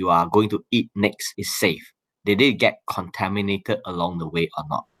fruits that you are going to eat next is safe? Did it get contaminated along the way or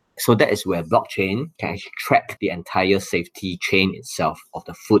not? So that is where blockchain can actually track the entire safety chain itself of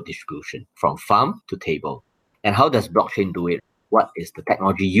the food distribution from farm to table. And how does blockchain do it? What is the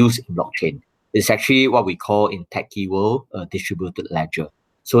technology used in blockchain? It's actually what we call in techie world a distributed ledger.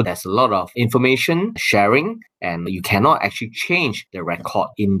 So there's a lot of information sharing and you cannot actually change the record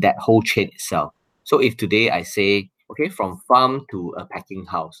in that whole chain itself. So if today I say, okay, from farm to a packing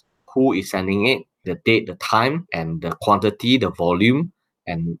house, who is sending it, the date, the time, and the quantity, the volume,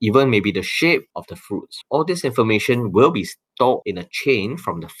 and even maybe the shape of the fruits. All this information will be stored in a chain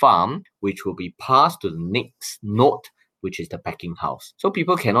from the farm, which will be passed to the next node, which is the packing house. So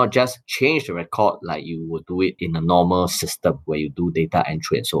people cannot just change the record like you would do it in a normal system where you do data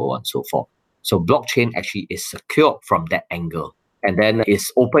entry and so on and so forth. So blockchain actually is secure from that angle. And then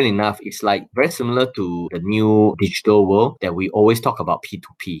it's open enough. It's like very similar to the new digital world that we always talk about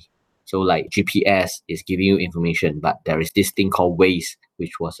P2P. So like GPS is giving you information, but there is this thing called Waze,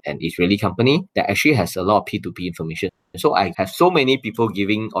 which was an Israeli company that actually has a lot of P2P information. So I have so many people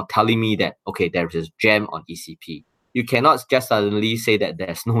giving or telling me that, okay, there is a jam on ECP. You cannot just suddenly say that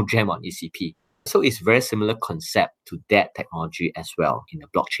there's no jam on ECP. So it's very similar concept to that technology as well in the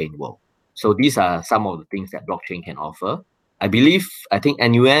blockchain world. So these are some of the things that blockchain can offer. I think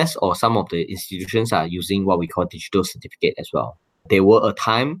NUS or some of the institutions are using what we call digital certificate as well. There were a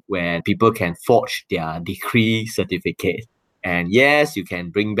time where people can forge their degree certificate. And yes, you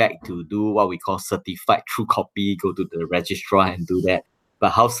can bring back to do what we call certified true copy, go to the registrar and do that.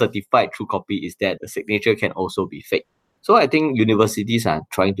 But how certified true copy is that the signature can also be fake. So I think universities are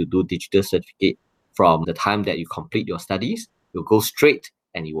trying to do digital certificate from the time that you complete your studies. You'll go straight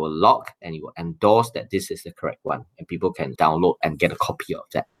and you will log and you will endorse that this is the correct one. And people can download and get a copy of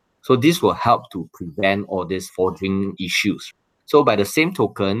that. So this will help to prevent all these forging issues. So by the same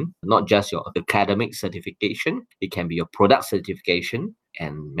token, not just your academic certification, it can be your product certification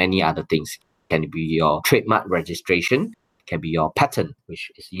and many other things. It can be your trademark registration, can be your patent,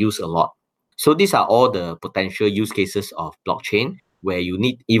 which is used a lot. So these are all the potential use cases of blockchain where you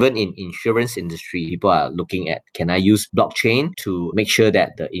need, even in insurance industry, people are looking at, can I use blockchain to make sure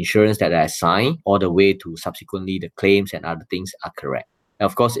that the insurance that I sign all the way to subsequently the claims and other things are correct. And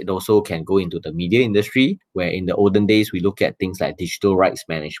of course, it also can go into the media industry, where in the olden days, we look at things like digital rights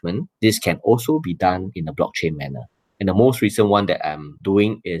management. This can also be done in a blockchain manner. And the most recent one that I'm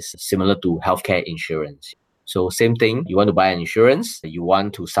doing is similar to healthcare insurance. So same thing, you want to buy an insurance, you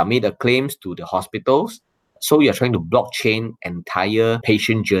want to submit the claims to the hospitals. So you're trying to blockchain entire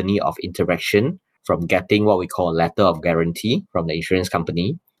patient journey of interaction from getting what we call a letter of guarantee from the insurance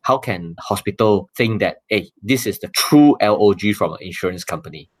company. How can hospital think that, hey, this is the true LOG from an insurance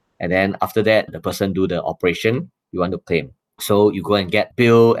company? And then after that, the person do the operation, you want to claim. So you go and get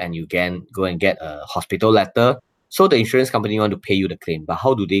bill and you can go and get a hospital letter. So the insurance company want to pay you the claim, but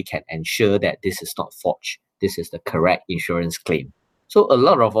how do they can ensure that this is not forged? This is the correct insurance claim. So a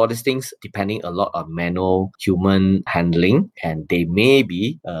lot of all these things depending a lot on manual human handling, and there may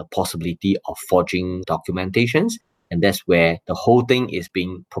be a possibility of forging documentations. And that's where the whole thing is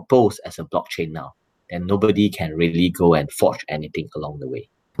being proposed as a blockchain now. And nobody can really go and forge anything along the way.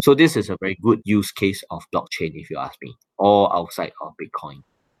 So this is a very good use case of blockchain, if you ask me, all outside of Bitcoin.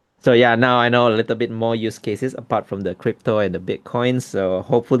 So yeah, now I know a little bit more use cases apart from the crypto and the Bitcoin. So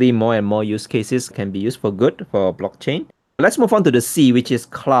hopefully more and more use cases can be used for good for blockchain. Let's move on to the C, which is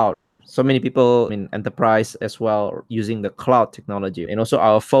cloud. So many people in enterprise as well using the cloud technology. And also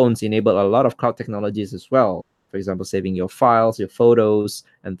our phones enable a lot of cloud technologies as well. For example, saving your files, your photos,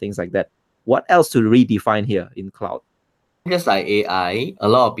 and things like that. What else to redefine here in cloud? Just like AI, a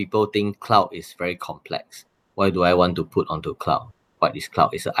lot of people think cloud is very complex. Why do I want to put onto cloud? What is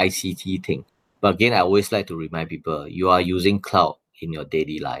cloud? It's an ICT thing. But again, I always like to remind people, you are using cloud in your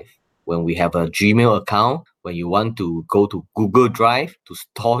daily life. When we have a Gmail account, when you want to go to Google Drive to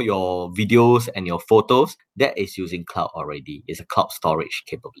store your videos and your photos, that is using cloud already. It's a cloud storage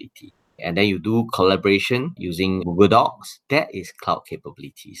capability. And then you do collaboration using Google Docs, that is cloud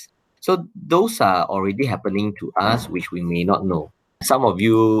capabilities. So those are already happening to us, which we may not know. Some of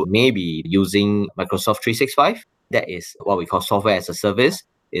you may be using Microsoft 365. That is what we call software as a service.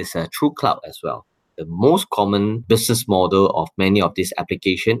 It's a true cloud as well. The most common business model of many of these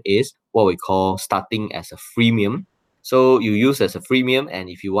applications is what we call starting as a freemium. So you use as a freemium, and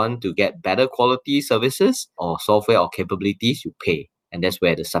if you want to get better quality services or software or capabilities, you pay. And that's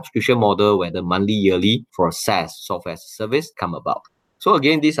where the subscription model, whether monthly, yearly, for SaaS, software as a service, come about. So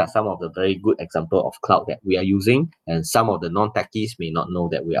again, these are some of the very good examples of cloud that we are using, and some of the non-techies may not know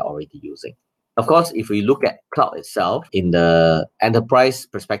that we are already using. Of course, if we look at cloud itself, in the enterprise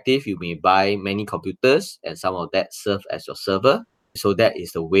perspective, you may buy many computers and some of that serve as your server. So that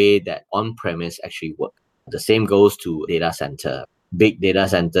is the way that on-premise actually work. The same goes to data center. Big data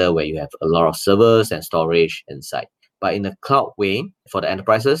center where you have a lot of servers and storage inside. But in the cloud way, for the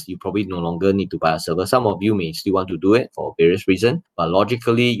enterprises, you probably no longer need to buy a server. Some of you may still want to do it for various reasons, but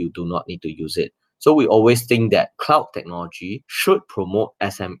logically, you do not need to use it. So we always think that cloud technology should promote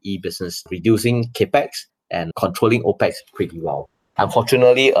SME business, reducing CapEx and controlling OpEx pretty well.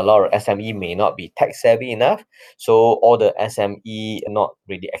 Unfortunately, a lot of SME may not be tech savvy enough. So all the SME are not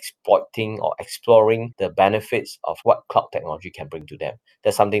really exploiting or exploring the benefits of what cloud technology can bring to them.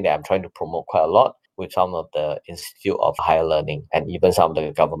 That's something that I'm trying to promote quite a lot with some of the Institute of Higher Learning and even some of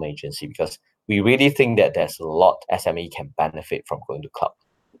the government agency, because we really think that there's a lot SME can benefit from going to cloud.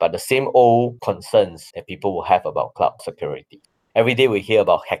 But the same old concerns that people will have about cloud security. Every day we hear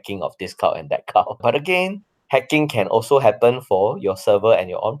about hacking of this cloud and that cloud. But again, hacking can also happen for your server and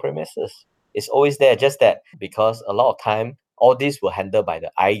your on-premises. It's always there, just that because a lot of time, all this will handled by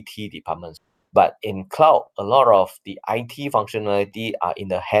the IT departments. But in cloud, a lot of the IT functionality are in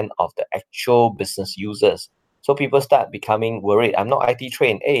the hand of the actual business users. So people start becoming worried. I'm not IT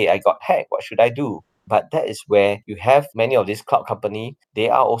trained. Hey, I got hacked. What should I do? But that is where you have many of these cloud company. They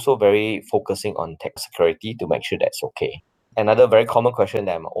are also very focusing on tech security to make sure that's okay. Another very common question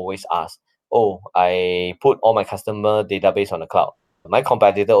that I'm always asked, oh, I put all my customer database on the cloud. My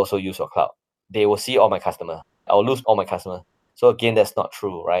competitor also use your cloud. They will see all my customer. I'll lose all my customer. So again, that's not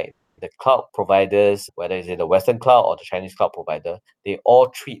true, right? The cloud providers, whether it's the Western cloud or the Chinese cloud provider, they all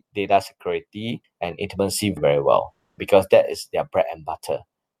treat data security and intimacy very well because that is their bread and butter.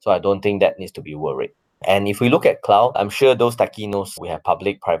 So I don't think that needs to be worried. And if we look at cloud, I'm sure those techie knows we have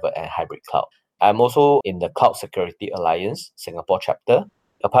public, private, and hybrid cloud. I'm also in the Cloud Security Alliance Singapore chapter.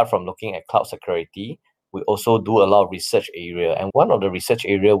 Apart from looking at cloud security, we also do a lot of research area. And one of the research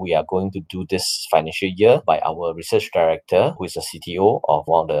area we are going to do this financial year by our research director, who is the CTO of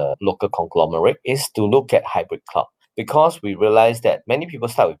one of the local conglomerate, is to look at hybrid cloud. Because we realize that many people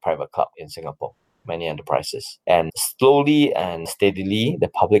start with private cloud in Singapore, many enterprises. And slowly and steadily, the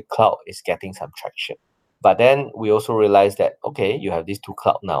public cloud is getting some traction. But then we also realize that, okay, you have these two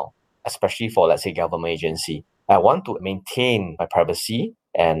cloud now, especially for, let's say, government agency. I want to maintain my privacy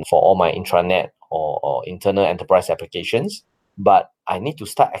and for all my intranet or internal enterprise applications, but I need to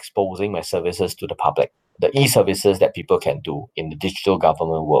start exposing my services to the public, the e-services that people can do in the digital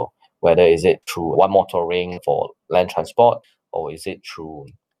government world, whether is it through one motoring for land transport, or is it through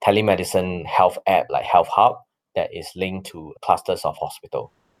telemedicine health app like Health Hub that is linked to clusters of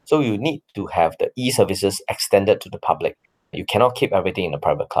hospital. So you need to have the e-services extended to the public. You cannot keep everything in the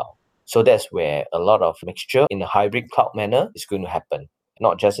private cloud. So that's where a lot of mixture in a hybrid cloud manner is going to happen,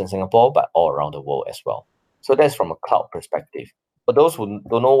 not just in Singapore, but all around the world as well. So that's from a cloud perspective. For those who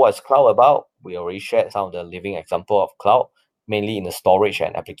don't know what's cloud about, we already shared some of the living example of cloud, mainly in the storage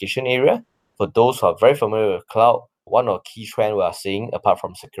and application area. For those who are very familiar with cloud, one of the key trends we are seeing, apart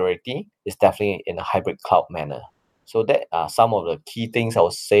from security, is definitely in a hybrid cloud manner. So that are some of the key things I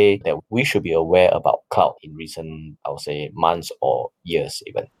would say that we should be aware about cloud in recent, I would say, months or years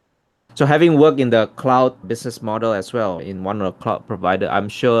even. So having worked in the cloud business model as well in one of the cloud provider, I'm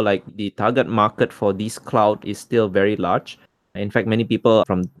sure like the target market for this cloud is still very large. In fact, many people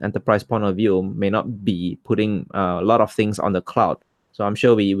from enterprise point of view may not be putting a lot of things on the cloud. So I'm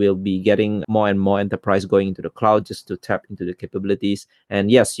sure we will be getting more and more enterprise going into the cloud just to tap into the capabilities.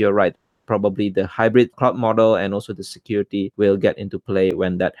 And yes, you're right. Probably the hybrid cloud model and also the security will get into play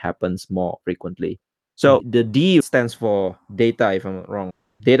when that happens more frequently. So the D stands for data, if I'm not wrong.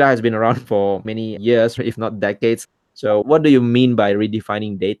 Data has been around for many years, if not decades. So what do you mean by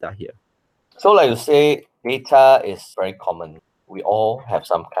redefining data here? So like you say, data is very common. We all have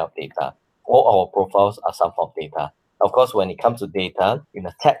some kind of data. All our profiles are some form of data. Of course, when it comes to data, in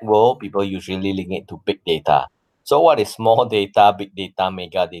the tech world, people usually link it to big data. So what is small data, big data,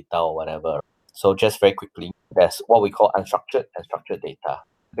 mega data, or whatever? So just very quickly, there's what we call unstructured and structured data.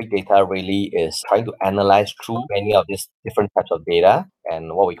 Big data really is trying to analyze through many of these different types of data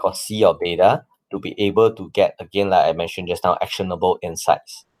and what we call sea of data to be able to get, again, like I mentioned just now, actionable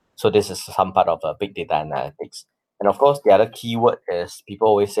insights. So this is some part of big data analytics. And of course, the other keyword is people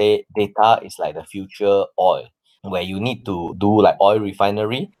always say data is like the future oil, where you need to do like oil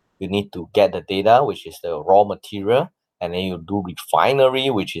refinery. You need to get the data, which is the raw material, and then you do refinery,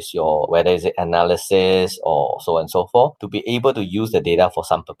 which is your, whether it's analysis or so on and so forth, to be able to use the data for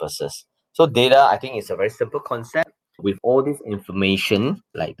some purposes. So data, I think, is a very simple concept. With all this information,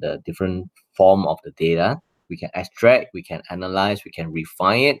 like the different form of the data, we can extract, we can analyze, we can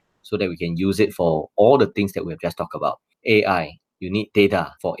refine it so that we can use it for all the things that we have just talked about. AI, you need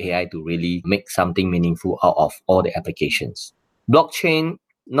data for AI to really make something meaningful out of all the applications. Blockchain,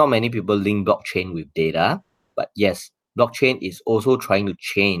 not many people link blockchain with data, but yes, blockchain is also trying to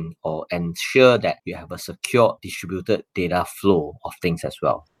chain or ensure that you have a secure distributed data flow of things as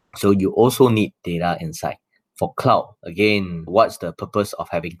well. So you also need data inside. For cloud, again, what's the purpose of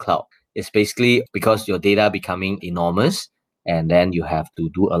having cloud? It's basically because your data becoming enormous, and then you have to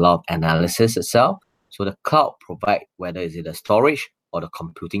do a lot of analysis itself. So the cloud provide, whether is it the storage or the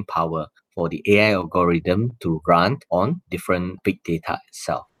computing power for the AI algorithm to run on different big data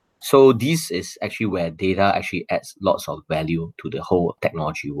itself. So this is actually where data actually adds lots of value to the whole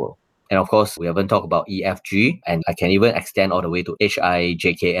technology world. And of course, we haven't talked about EFG, and I can even extend all the way to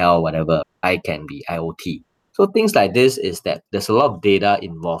HIJKL, whatever. I can be IoT. So things like this is that there's a lot of data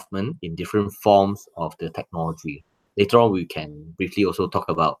involvement in different forms of the technology. Later on, we can briefly also talk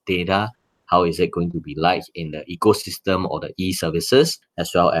about data. How is it going to be like in the ecosystem or the e-services,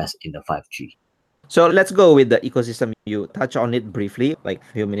 as well as in the 5G? So let's go with the ecosystem. You touched on it briefly, like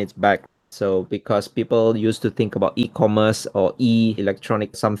a few minutes back. So because people used to think about e-commerce or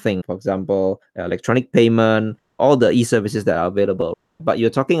e-electronic something, for example, electronic payment, all the e-services that are available. But you're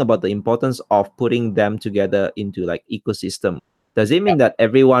talking about the importance of putting them together into like ecosystem. Does it mean that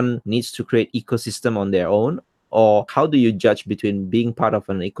everyone needs to create ecosystem on their own? Or how do you judge between being part of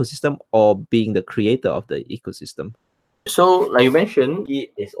an ecosystem or being the creator of the ecosystem? So, like you mentioned,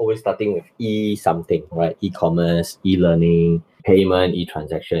 it is always starting with e something, right? E-commerce, e-learning, payment,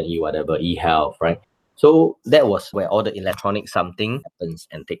 e-transaction, e-whatever, e-health, right? So that was where all the electronic something happens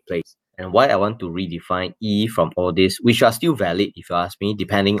and take place. And why I want to redefine e from all this, which are still valid if you ask me,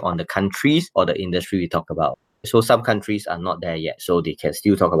 depending on the countries or the industry we talk about. So some countries are not there yet, so they can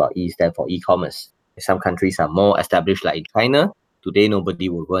still talk about e stand for e-commerce. Some countries are more established, like in China. Today, nobody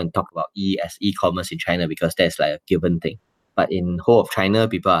will go and talk about as e-commerce in China because that's like a given thing. But in whole of China,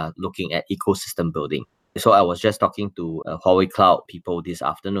 people are looking at ecosystem building. So I was just talking to Huawei Cloud people this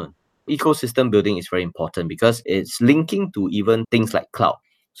afternoon. Ecosystem building is very important because it's linking to even things like cloud.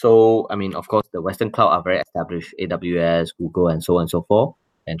 So, I mean, of course, the Western cloud are very established, AWS, Google, and so on and so forth.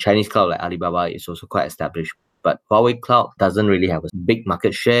 And Chinese cloud like Alibaba is also quite established. But Huawei Cloud doesn't really have a big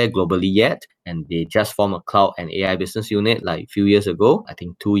market share globally yet. And they just formed a cloud and AI business unit like a few years ago, I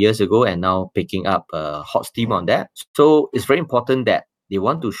think 2 years ago, and now picking up hot steam on that. So it's very important that they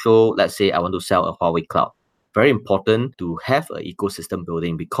want to show, let's say I want to sell a Huawei Cloud. Very important to have an ecosystem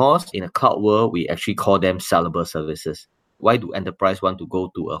building because in a cloud world, we actually call them sellable services. Why do enterprise want to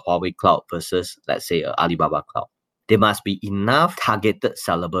go to a Huawei Cloud versus, let's say, a Alibaba Cloud? There must be enough targeted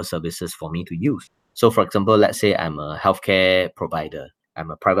sellable services for me to use. So for example, let's say I'm a healthcare provider.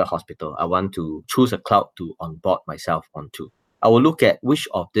 I'm a private hospital. I want to choose a cloud to onboard myself onto. I will look at which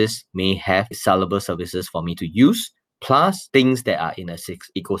of this may have sellable services for me to use, plus things that are in a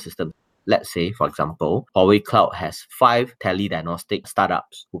ecosystem. Let's say, for example, Huawei Cloud has 5 telediagnostic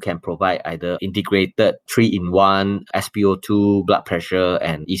startups who can provide either integrated 3-in-1 SpO2, blood pressure,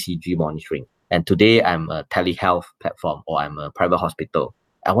 and ECG monitoring. And today I'm a telehealth platform or I'm a private hospital.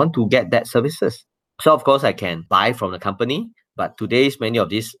 I want to get that services. So of course I can buy from the company, but today's many of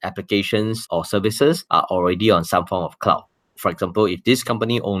these applications or services are already on some form of cloud. For example, if this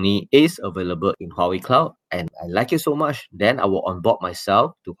company only is available in Huawei Cloud and I like it so much, then I will onboard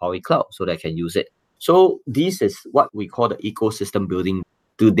myself to Huawei Cloud so that I can use it. So this is what we call the ecosystem building.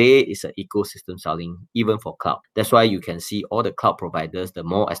 Today is an ecosystem selling even for cloud. That's why you can see all the cloud providers, the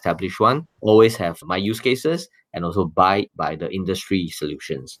more established one, always have my use cases and also buy by the industry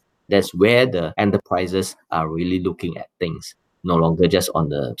solutions. That's where the enterprises are really looking at things, no longer just on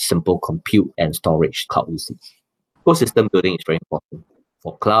the simple compute and storage cloud usage. Ecosystem building is very important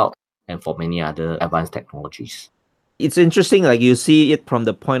for cloud and for many other advanced technologies. It's interesting, like you see it from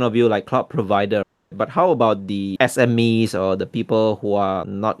the point of view like cloud provider. But how about the SMEs or the people who are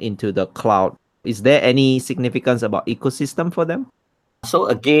not into the cloud? Is there any significance about ecosystem for them? So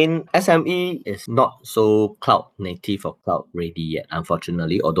again, SME is not so cloud native or cloud ready yet,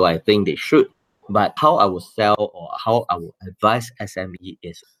 unfortunately, although I think they should. But how I would sell or how I would advise SME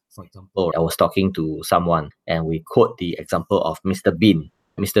is, for example, I was talking to someone and we quote the example of Mr. Bean.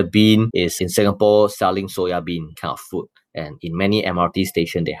 Mr. Bean is in Singapore selling soya bean kind of food. And in many MRT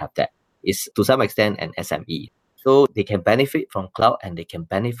stations, they have that. It's to some extent an SME. So they can benefit from cloud and they can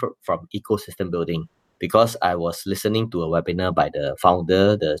benefit from ecosystem building. Because I was listening to a webinar by the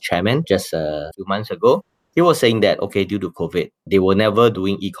founder, the chairman, just a few months ago. He was saying that, okay, due to COVID, they were never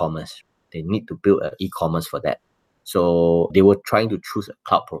doing e-commerce. They need to build an e-commerce for that. So they were trying to choose a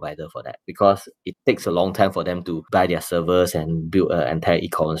cloud provider for that because it takes a long time for them to buy their servers and build an entire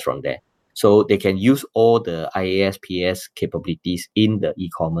e-commerce from there. So they can use all the IaaS, PS capabilities in the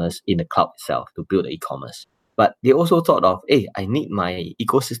e-commerce, in the cloud itself to build the e-commerce. But they also thought of, hey, I need my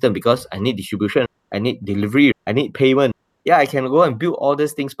ecosystem because I need distribution, I need delivery, I need payment. Yeah, I can go and build all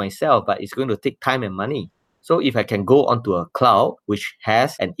these things myself, but it's going to take time and money. So if I can go onto a cloud which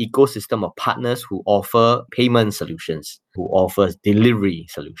has an ecosystem of partners who offer payment solutions, who offers delivery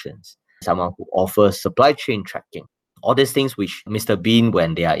solutions, someone who offers supply chain tracking, All these things which Mr. Bean,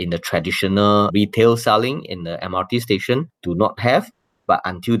 when they are in the traditional retail selling in the MRT station, do not have. But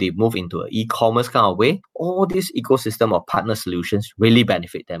until they move into an e-commerce kind of way, all this ecosystem of partner solutions really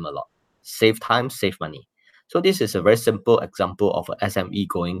benefit them a lot. Save time, save money. So this is a very simple example of an SME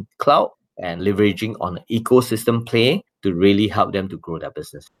going cloud and leveraging on an ecosystem play to really help them to grow their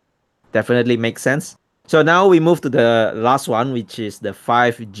business. Definitely makes sense. So now we move to the last one, which is the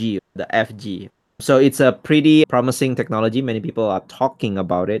 5G, the FG. So it's a pretty promising technology. Many people are talking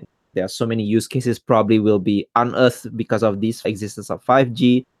about it. There are so many use cases probably will be unearthed because of this existence of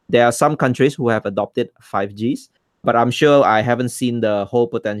 5G. There are some countries who have adopted 5Gs, but I'm sure I haven't seen the whole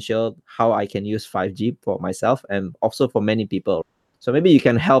potential, how I can use 5G for myself and also for many people. So maybe you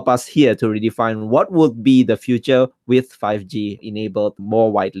can help us here to redefine what would be the future with 5G enabled more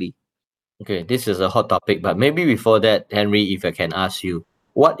widely. Okay, this is a hot topic, but maybe before that, Henry, if I can ask you,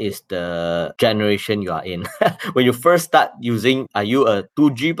 what is the generation you are in? When you first start using, are you a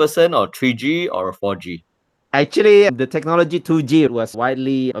 2G person or 3G or a 4G? Actually, the technology 2G was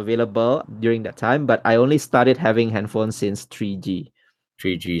widely available during that time, but I only started having handphones since 3G.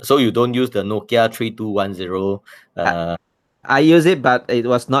 3G. So you don't use the Nokia 3210. I use it, but it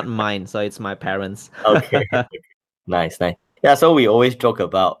was not mine, so it's my parents'. Okay. Nice. Yeah, so we always joke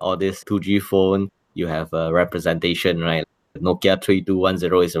about all this 2G phone. You have a representation, right? Nokia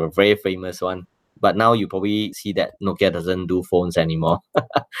 3210 is a very famous one. But now you probably see that Nokia doesn't do phones anymore.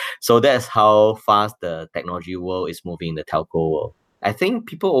 So that's how fast the technology world is moving in the telco world. I think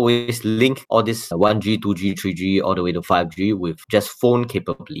people always link all this 1G, 2G, 3G, all the way to 5G with just phone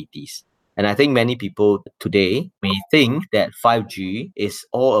capabilities. And I think many people today may think that 5G is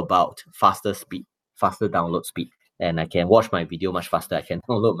all about faster speed, faster download speed. And I can watch my video much faster. I can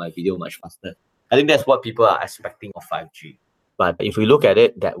download my video much faster. I think that's what people are expecting of 5G. But if we look at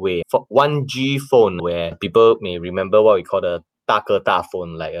it that way, for 1G phone, where people may remember what we call the 大哥大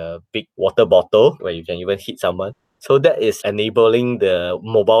phone, like a big water bottle where you can even hit someone. So that is enabling the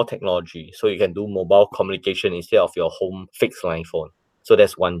mobile technology. So you can do mobile communication instead of your home fixed line phone. So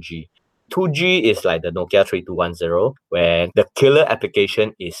that's 1G. 2G is like the Nokia 3210, where the killer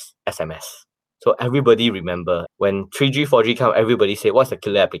application is SMS. So everybody remember when 3G, 4G come, everybody say, what's the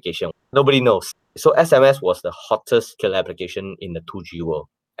killer application? Nobody knows. So SMS was the hottest killer application in the 2G world.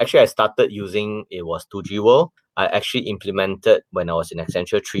 Actually, I started using it was 2G world. I actually implemented when I was in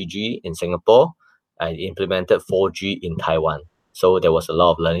Accenture 3G in Singapore. I implemented 4G in Taiwan. So there was a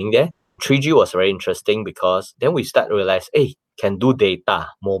lot of learning there. 3G was very interesting because then we start to realize, hey, can do data,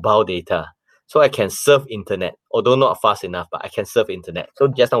 mobile data. So I can surf internet, although not fast enough, but I can surf internet. So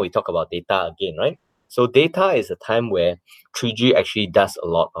just now we talk about data again, right? So data is a time where 3G actually does a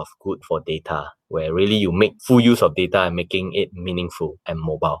lot of good for data, where really you make full use of data and making it meaningful and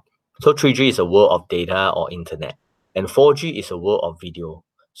mobile. So 3G is a world of data or internet, and 4G is a world of video.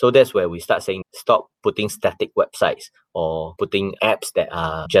 So that's where we start saying stop putting static websites or putting apps that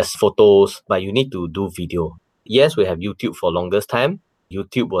are just photos, but you need to do video. Yes, we have YouTube for longest time.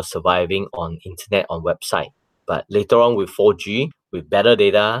 YouTube was surviving on internet, on website. But later on with 4G, with better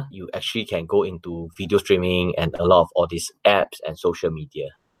data, you actually can go into video streaming and a lot of all these apps and social media.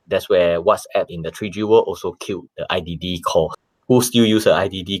 That's where WhatsApp in the 3G world also killed the IDD call. Who still use an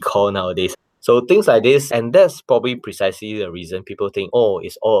IDD call nowadays? So things like this, and that's probably precisely the reason people think, oh,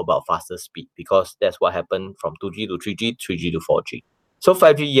 it's all about faster speed, because that's what happened from 2G to 3G, 3G to 4G. So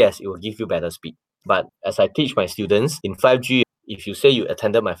 5G, yes, it will give you better speed. But as I teach my students, in 5G, if you say you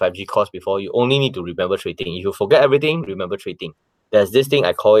attended my 5G course before, you only need to remember three things. If you forget everything, remember three things. There's this thing,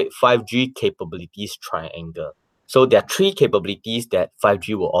 I call it 5G capabilities triangle. So there are three capabilities that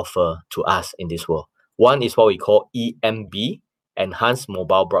 5G will offer to us in this world. One is what we call EMB, Enhanced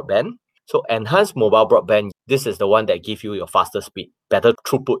Mobile Broadband. So enhanced mobile broadband, this is the one that gives you your faster speed, better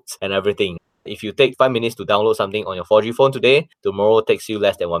throughputs and everything. If you take 5 minutes to download something on your 4G phone today, tomorrow it takes you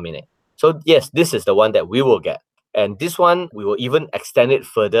less than 1 minute. So yes, this is the one that we will get. And this one, we will even extend it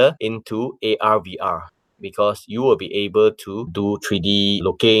further into AR, VR, because you will be able to do 3D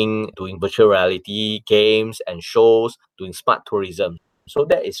looking, doing virtual reality games and shows, doing smart tourism. So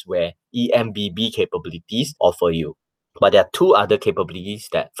that is where EMBB capabilities offer you. But there are two other capabilities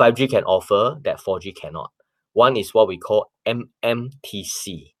that 5G can offer that 4G cannot. One is what we call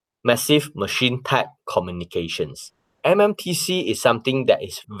MMTC, Massive Machine Type Communications. MMTC is something that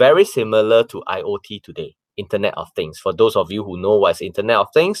is very similar to IoT today, Internet of Things. For those of you who know what's Internet of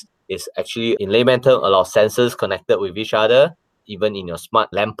Things, it's actually in layman terms a lot of sensors connected with each other, even in your smart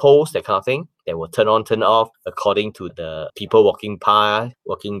lamppost, that kind of thing. They will turn on, turn off according to the people walking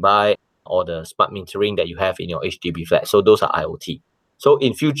by, or the smart metering that you have in your HDB flat. So those are IoT. So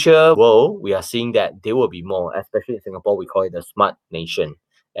in future world, we are seeing that there will be more, especially in Singapore, we call it the smart nation.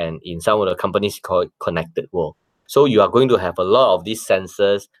 And in some of the companies, call it connected world. So you are going to have a lot of these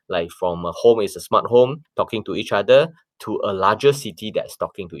sensors, like from a home is a smart home talking to each other to a larger city that's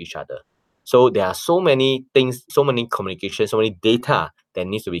talking to each other. So there are so many things, so many communications, so many data that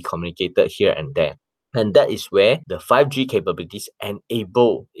needs to be communicated here and there. And that is where the 5G capabilities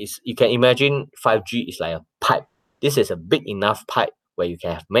enable is. You can imagine 5G is like a pipe. This is a big enough pipe where you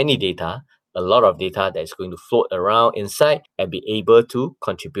can have many data, a lot of data that is going to float around inside and be able to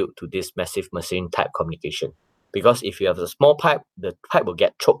contribute to this massive machine type communication. Because if you have a small pipe, the pipe will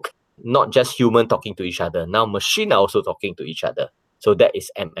get choked. Not just human talking to each other. Now machine are also talking to each other. So that is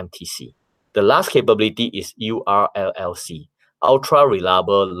MMTC. The last capability is URLLC, ultra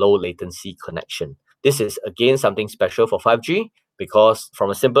reliable low latency connection. This is again something special for 5G because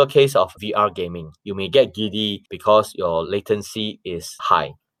from a simple case of VR gaming, you may get giddy because your latency is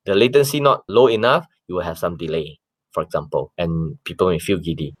high. The latency not low enough, you will have some delay, for example, and people may feel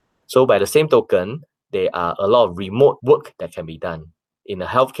giddy. So by the same token, there are a lot of remote work that can be done. In the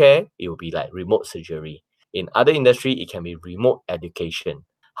healthcare, it will be like remote surgery. In other industry, it can be remote education.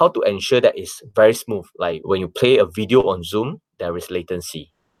 How to ensure that it's very smooth? Like when you play a video on Zoom, there is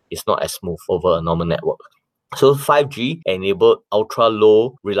latency. It's not as smooth over a normal network. So 5G enabled ultra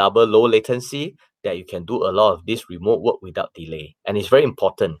low, reliable, low latency that you can do a lot of this remote work without delay. And it's very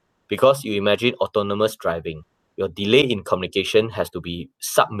important because you imagine autonomous driving. Your delay in communication has to be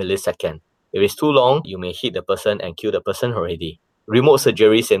sub-millisecond. If it's too long, you may hit the person and kill the person already. Remote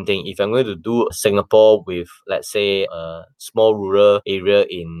surgery, same thing. If I'm going to do Singapore with, let's say, a small rural area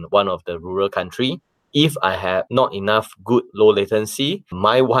in one of the rural country, if I have not enough good low latency,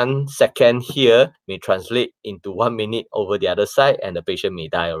 my 1 second here may translate into 1 minute over the other side and the patient may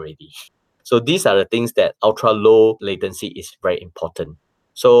die already. So these are the things that ultra low latency is very important.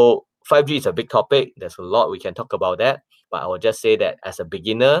 So 5G is a big topic. There's a lot we can talk about that. But I will just say that as a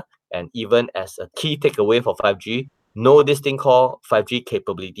beginner and even as a key takeaway for 5G, know this thing called 5G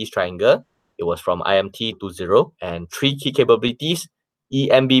capabilities triangle. It was from IMT 2.0 and 3 key capabilities: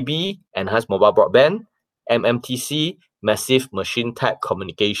 EMBB, enhanced mobile broadband; MMTC, massive machine type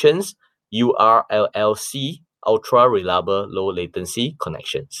communications; URLLC, ultra reliable low latency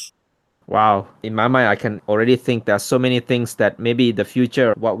connections. Wow. In my mind, I can already think there are so many things that maybe the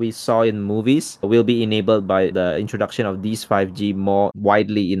future, what we saw in movies, will be enabled by the introduction of these 5G more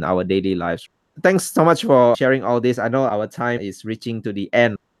widely in our daily lives. Thanks so much for sharing all this. I know our time is reaching to the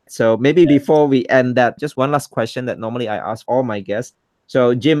end. So maybe before we end that, just one last question that normally I ask all my guests.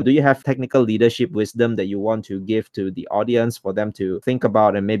 So, Jim, do you have technical leadership wisdom that you want to give to the audience for them to think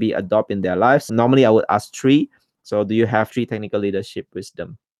about and maybe adopt in their lives? Normally, I would ask 3. So, do you have 3 technical leadership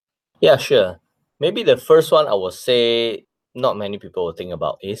wisdom? Yeah, sure. Maybe the first one I will say not many people will think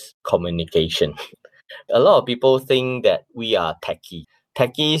about is communication. A lot of people think that we are techie.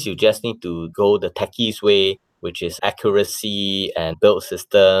 Techies, you just need to go the techies way, which is accuracy and build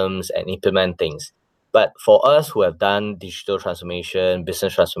systems and implement things. But for us who have done digital transformation,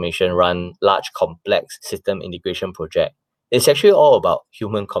 business transformation, run large complex system integration project, it's actually all about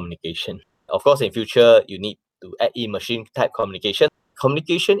human communication. Of course, in future, you need to add in machine type communication.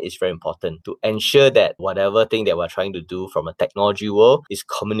 Communication is very important to ensure that whatever thing that we're trying to do from a technology world is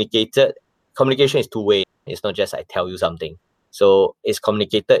communicated. Communication is two-way. It's not just I tell you something. So it's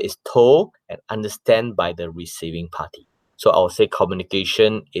communicated, it's told and understand by the receiving party. So I would say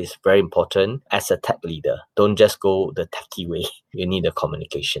communication is very important as a tech leader. Don't just go the techie way. You need the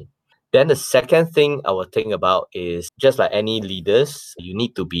communication. Then the second thing I would think about is just like any leaders, you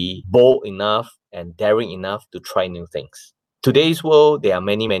need to be bold enough and daring enough to try new things. Today's world, there are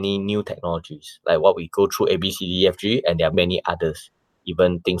many, many new technologies, like what we go through ABCDEFG, and there are many others,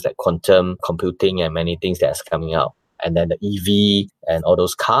 even things like quantum computing and many things that's coming out, and then the EV and all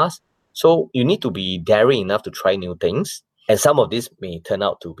those cars. So you need to be daring enough to try new things, and some of this may turn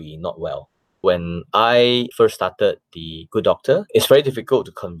out to be not well. When I first started the Good Doctor, it's very difficult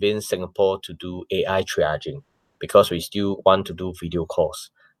to convince Singapore to do AI triaging because we still want to do video calls.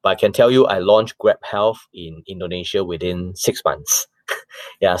 But I can tell you, I launched Grab Health in Indonesia within 6 months.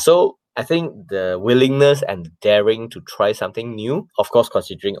 Yeah, so I think the willingness and daring to try something new, of course,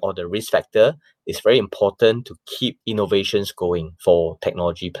 considering all the risk factor, is very important to keep innovations going for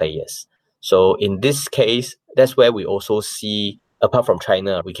technology players. So in this case, that's where we also see, apart from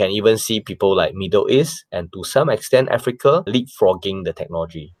China, we can even see people like Middle East and to some extent Africa leapfrogging the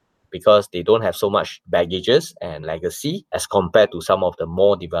technology, because they don't have so much baggages and legacy as compared to some of the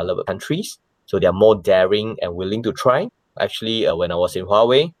more developed countries. So they are more daring and willing to try. Actually, when I was in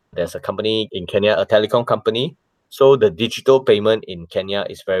Huawei, there's a company in Kenya, a telecom company. So the digital payment in Kenya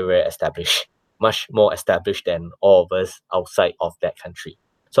is very, very established, much more established than all of us outside of that country.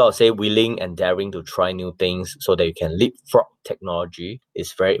 So I'll say willing and daring to try new things so that you can leapfrog technology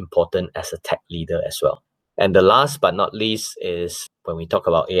is very important as a tech leader as well. And the last but not least is when we talk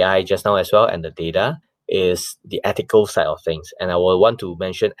about AI just now as well and the data is the ethical side of things. And I will want to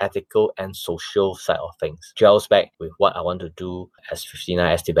mention ethical and social side of things. Gels back with what I want to do as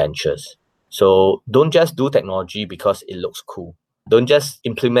 59ST Ventures. So don't just do technology because it looks cool. Don't just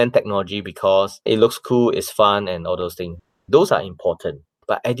implement technology because it looks cool, it's fun and all those things. Those are important.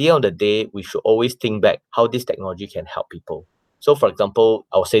 But at the end of the day, we should always think back how this technology can help people. So for example,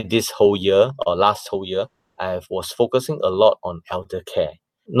 I would say this whole year or last whole year, I was focusing a lot on elder care.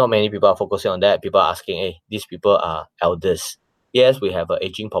 Not many people are focusing on that. People are asking, hey, these people are elders. Yes, we have an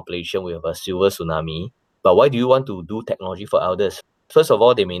aging population, we have a silver tsunami, but why do you want to do technology for elders? First of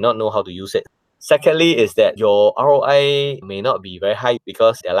all, they may not know how to use it. Secondly, is that your ROI may not be very high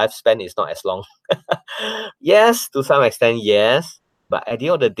because their lifespan is not as long. Yes, to some extent, yes. But at the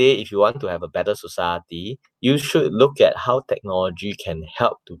end of the day, if you want to have a better society, you should look at how technology can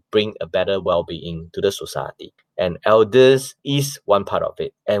help to bring a better well-being to the society. And elders is one part of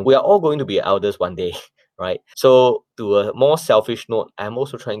it. And we are all going to be elders one day, right? So to a more selfish note, I'm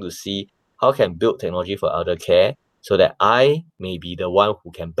also trying to see how I can build technology for elder care so that I may be the one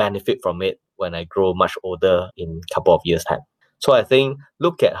who can benefit from it when I grow much older in a couple of years' time. So I think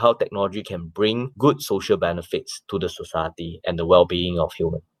look at how technology can bring good social benefits to the society and the well-being of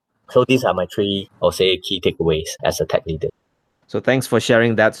humans. So these are my three, I'll say, key takeaways as a tech leader. So thanks for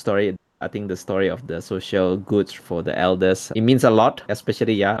sharing that story. I think the story of the social goods for the elders, it means a lot,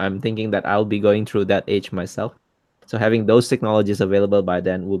 especially, I'm thinking that I'll be going through that age myself. So having those technologies available by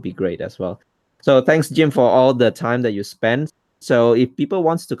then would be great as well. So thanks, Jim, for all the time that you spent. So if people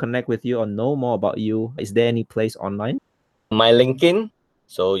wants to connect with you or know more about you, is there any place online? My LinkedIn,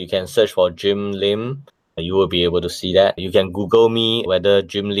 so you can search for Jim Lim. You will be able to see that. You can Google me, whether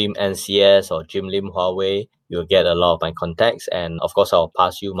Jim Lim NCS or Jim Lim Huawei. You'll get a lot of my contacts. And of course, I'll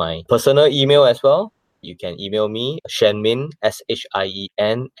pass you my personal email as well. You can email me, Shenmin,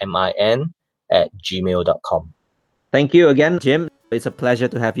 SHIENMIN, @gmail.com. Thank you again, Jim. It's a pleasure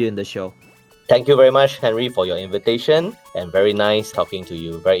to have you in the show. Thank you very much, Henry, for your invitation. And very nice talking to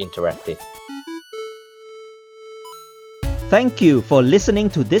you. Very interactive. Thank you for listening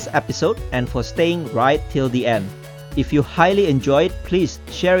to this episode and for staying right till the end. If you highly enjoyed, please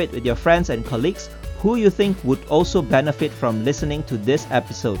share it with your friends and colleagues who you think would also benefit from listening to this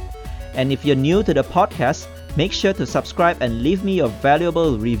episode. And if you're new to the podcast, make sure to subscribe and leave me your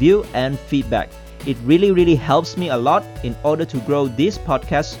valuable review and feedback. It really helps me a lot in order to grow this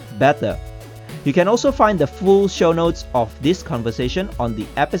podcast better. You can also find the full show notes of this conversation on the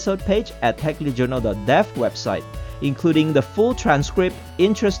episode page at techleadjournal.dev website, including the full transcript,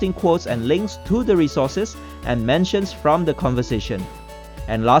 interesting quotes and links to the resources and mentions from the conversation.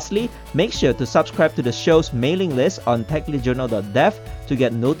 And lastly, make sure to subscribe to the show's mailing list on techleadjournal.dev to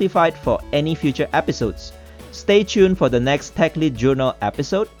get notified for any future episodes. Stay tuned for the next Tech Lead Journal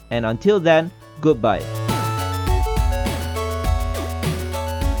episode, and until then, goodbye.